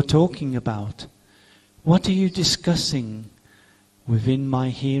that you're talking about? What are you discussing within my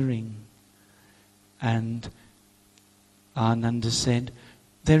hearing? And Ananda said,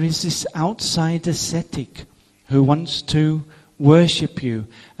 there is this outside ascetic who wants to worship you.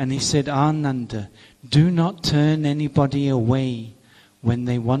 And he said, Ananda, do not turn anybody away when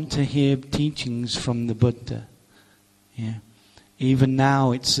they want to hear teachings from the Buddha. Yeah. Even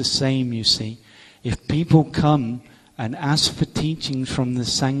now it's the same, you see. If people come and ask for teachings from the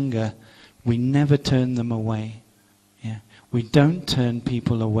Sangha, we never turn them away. Yeah. We don't turn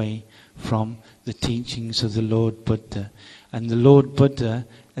people away from the teachings of the Lord Buddha. And the Lord Buddha,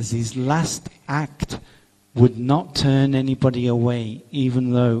 as his last act would not turn anybody away,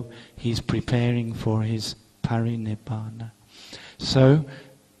 even though he's preparing for his parinibbana. So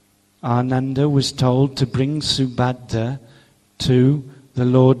Ananda was told to bring Subhadra to the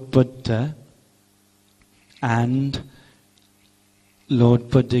Lord Buddha, and Lord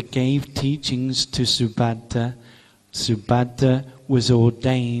Buddha gave teachings to Subhadra. Subhadra was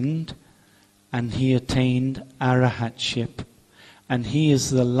ordained and he attained arahatship, and he is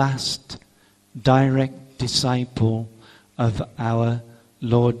the last direct disciple of our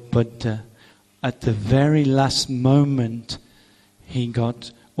Lord Buddha. At the very last moment he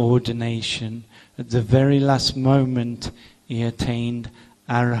got ordination. At the very last moment he attained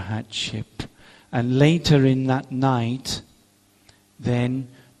arahatship. And later in that night, then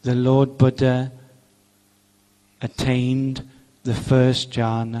the Lord Buddha attained the first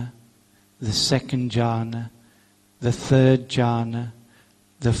jhana, the second jhana, the third jhana,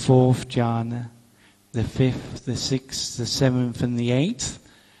 the fourth jhana, the fifth, the sixth, the seventh and the eighth.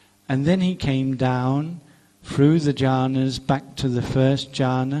 And then he came down through the jhanas back to the first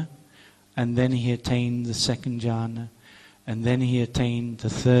jhana, and then he attained the second jhana, and then he attained the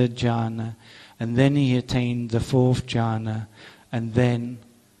third jhana, and then he attained the fourth jhana, and then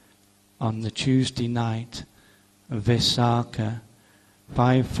on the Tuesday night of Vesak,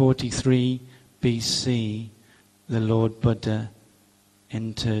 543 BC, the Lord Buddha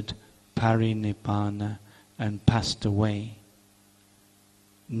entered parinibbana and passed away,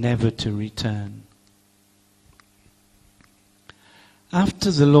 never to return.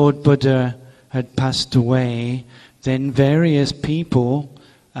 After the Lord Buddha had passed away, then various people,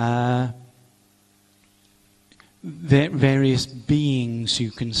 various beings,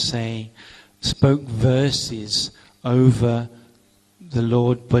 you can say, spoke verses over the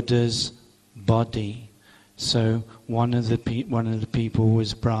Lord Buddha's body. So one of the people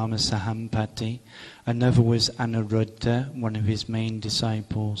was Brahma Sahampati, another was Anuruddha, one of his main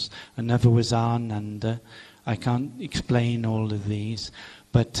disciples, another was Ananda. I can't explain all of these,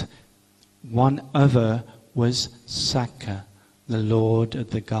 but one other was Sakka, the Lord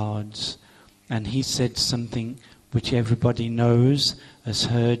of the gods, and he said something which everybody knows, has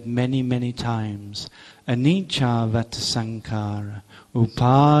heard many, many times. Anicca vata sankhara,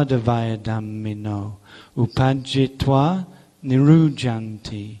 upadavaya dhammino, upajjitva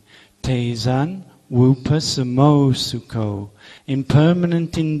nirujanti, tesan vupasamo sukho.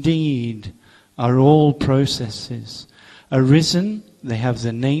 Impermanent indeed are all processes. Arisen, they have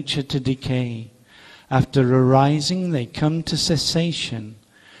the nature to decay. After arising, they come to cessation,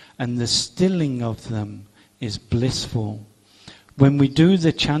 and the stilling of them is blissful. When we do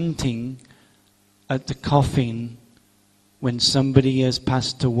the chanting at the coffin, when somebody has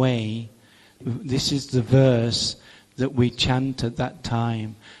passed away, this is the verse that we chant at that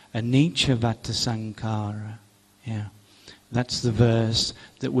time. Anicca vata sankhara. Yeah. That's the verse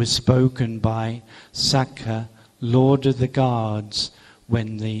that was spoken by Sakka, Lord of the gods,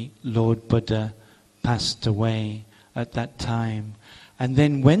 when the Lord Buddha passed away at that time. And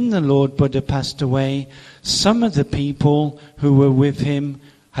then when the Lord Buddha passed away, some of the people who were with him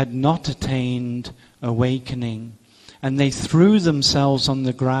had not attained awakening. And they threw themselves on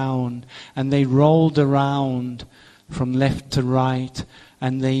the ground and they rolled around from left to right,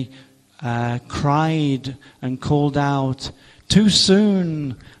 and they cried and called out, "Too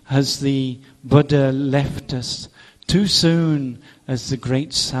soon has the Buddha left us. Too soon has the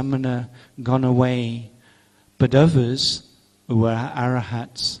great Samana gone away." But others, who were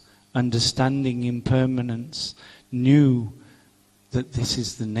arahats, understanding impermanence, knew that this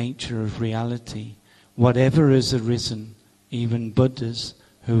is the nature of reality. Whatever has arisen, even Buddhas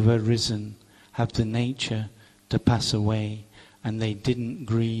who have arisen, have the nature to pass away, and they didn't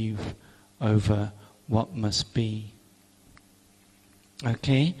grieve over what must be.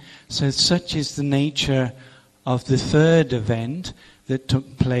 Okay, so such is the nature of the third event that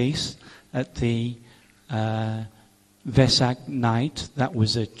took place at the Vesak night. That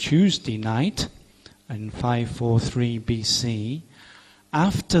was a Tuesday night in 543 BC.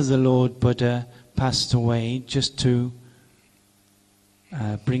 After the Lord Buddha passed away, just to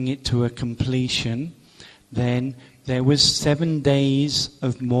bring it to a completion, then there was 7 days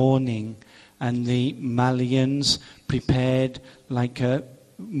of mourning, and the Malayans prepared like a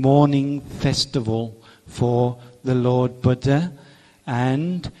mourning festival for the Lord Buddha,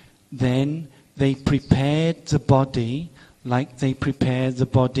 and then they prepared the body like they prepared the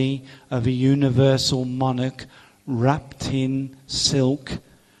body of a universal monarch, wrapped in silk.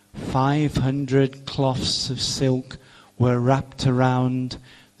 500 cloths of silk were wrapped around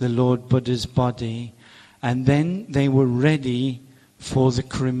the Lord Buddha's body, and then they were ready for the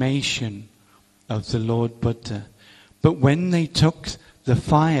cremation of the Lord Buddha. But when they took the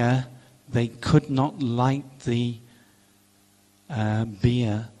fire, they could not light the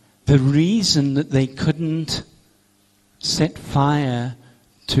beer. The reason that they couldn't set fire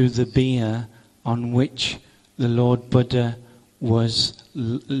to the beer on which the Lord Buddha was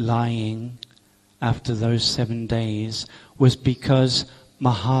lying after those 7 days was because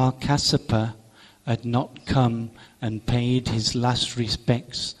Mahakassapa had not come and paid his last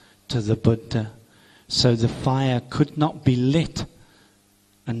respects to the Buddha. So the fire could not be lit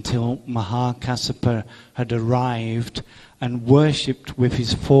until Mahakassapa had arrived and worshipped with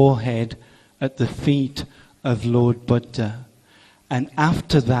his forehead at the feet of Lord Buddha. And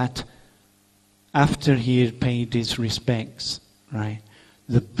after that, after he had paid his respects, right,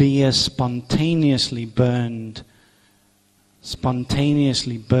 the beer spontaneously burned,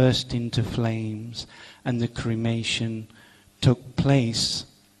 spontaneously burst into flames, and the cremation took place.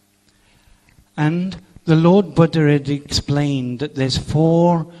 And the Lord Buddha had explained that there's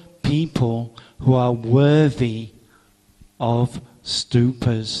 4 people who are worthy of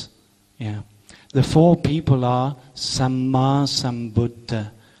stupas. Yeah. The 4 people are Samma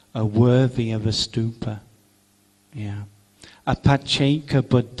Sambuddha, are worthy of a stupa. Yeah. A Pacceka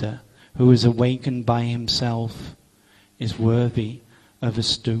Buddha, who is awakened by himself, is worthy of a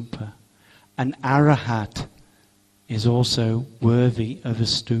stupa. An Arahat is also worthy of a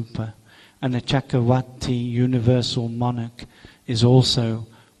stupa. And a Chakravarti universal monarch is also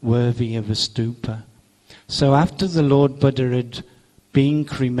worthy of a stupa. So after the Lord Buddha had been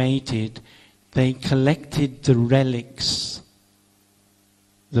cremated, they collected the relics,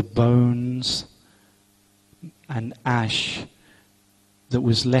 the bones and ash that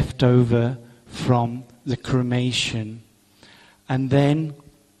was left over from the cremation. And then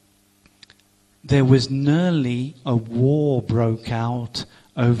there was nearly a war broke out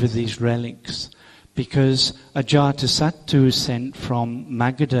over these relics, because Ajatasattu sent from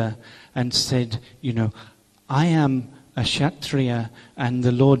Magadha and said, you know, I am a Kshatriya and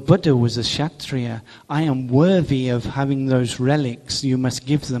the Lord Buddha was a Kshatriya. I am worthy of having those relics. You must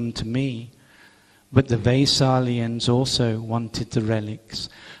give them to me. But the Vesalians also wanted the relics.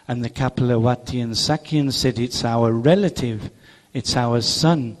 And the Kapilawati and Sakyans said, it's our relative, it's our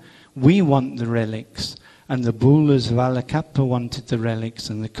son. We want the relics. And the Bulas of Alakappa wanted the relics,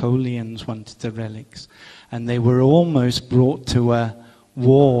 and the Kolians wanted the relics. And they were almost brought to a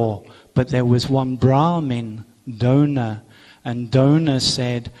war. But there was one Brahmin, Dona, and Dona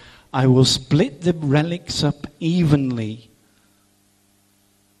said, I will split the relics up evenly,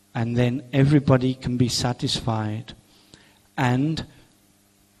 and then everybody can be satisfied. And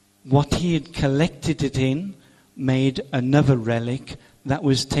what he had collected it in made another relic that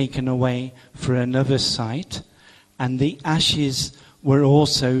was taken away for another site, and the ashes were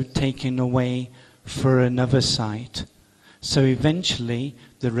also taken away for another site. So eventually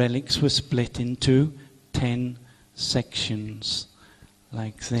the relics were split into 10 sections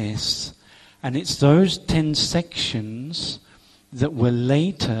like this. And it's those 10 sections that were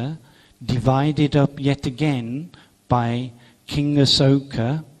later divided up yet again by King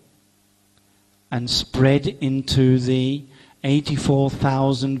Asoka and spread into the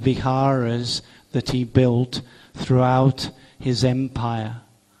 84,000 viharas that he built throughout his empire.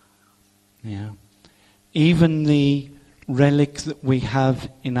 Yeah. Even the relic that we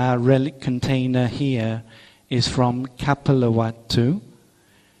have in our relic container here is from Kapilawattu.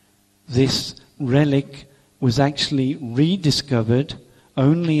 This relic was actually rediscovered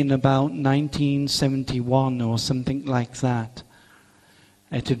only in about 1971 or something like that.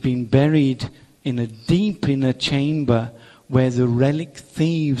 It had been buried in a deep inner chamber where the relic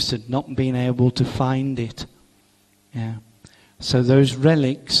thieves had not been able to find it. Yeah. So those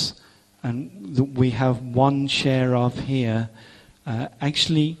relics, and we have one share of here,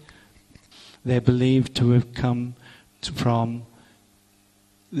 actually they're believed to have come from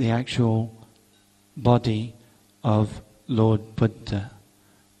the actual body of Lord Buddha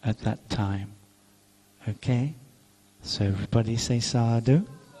at that time. Okay? So everybody say sadhu.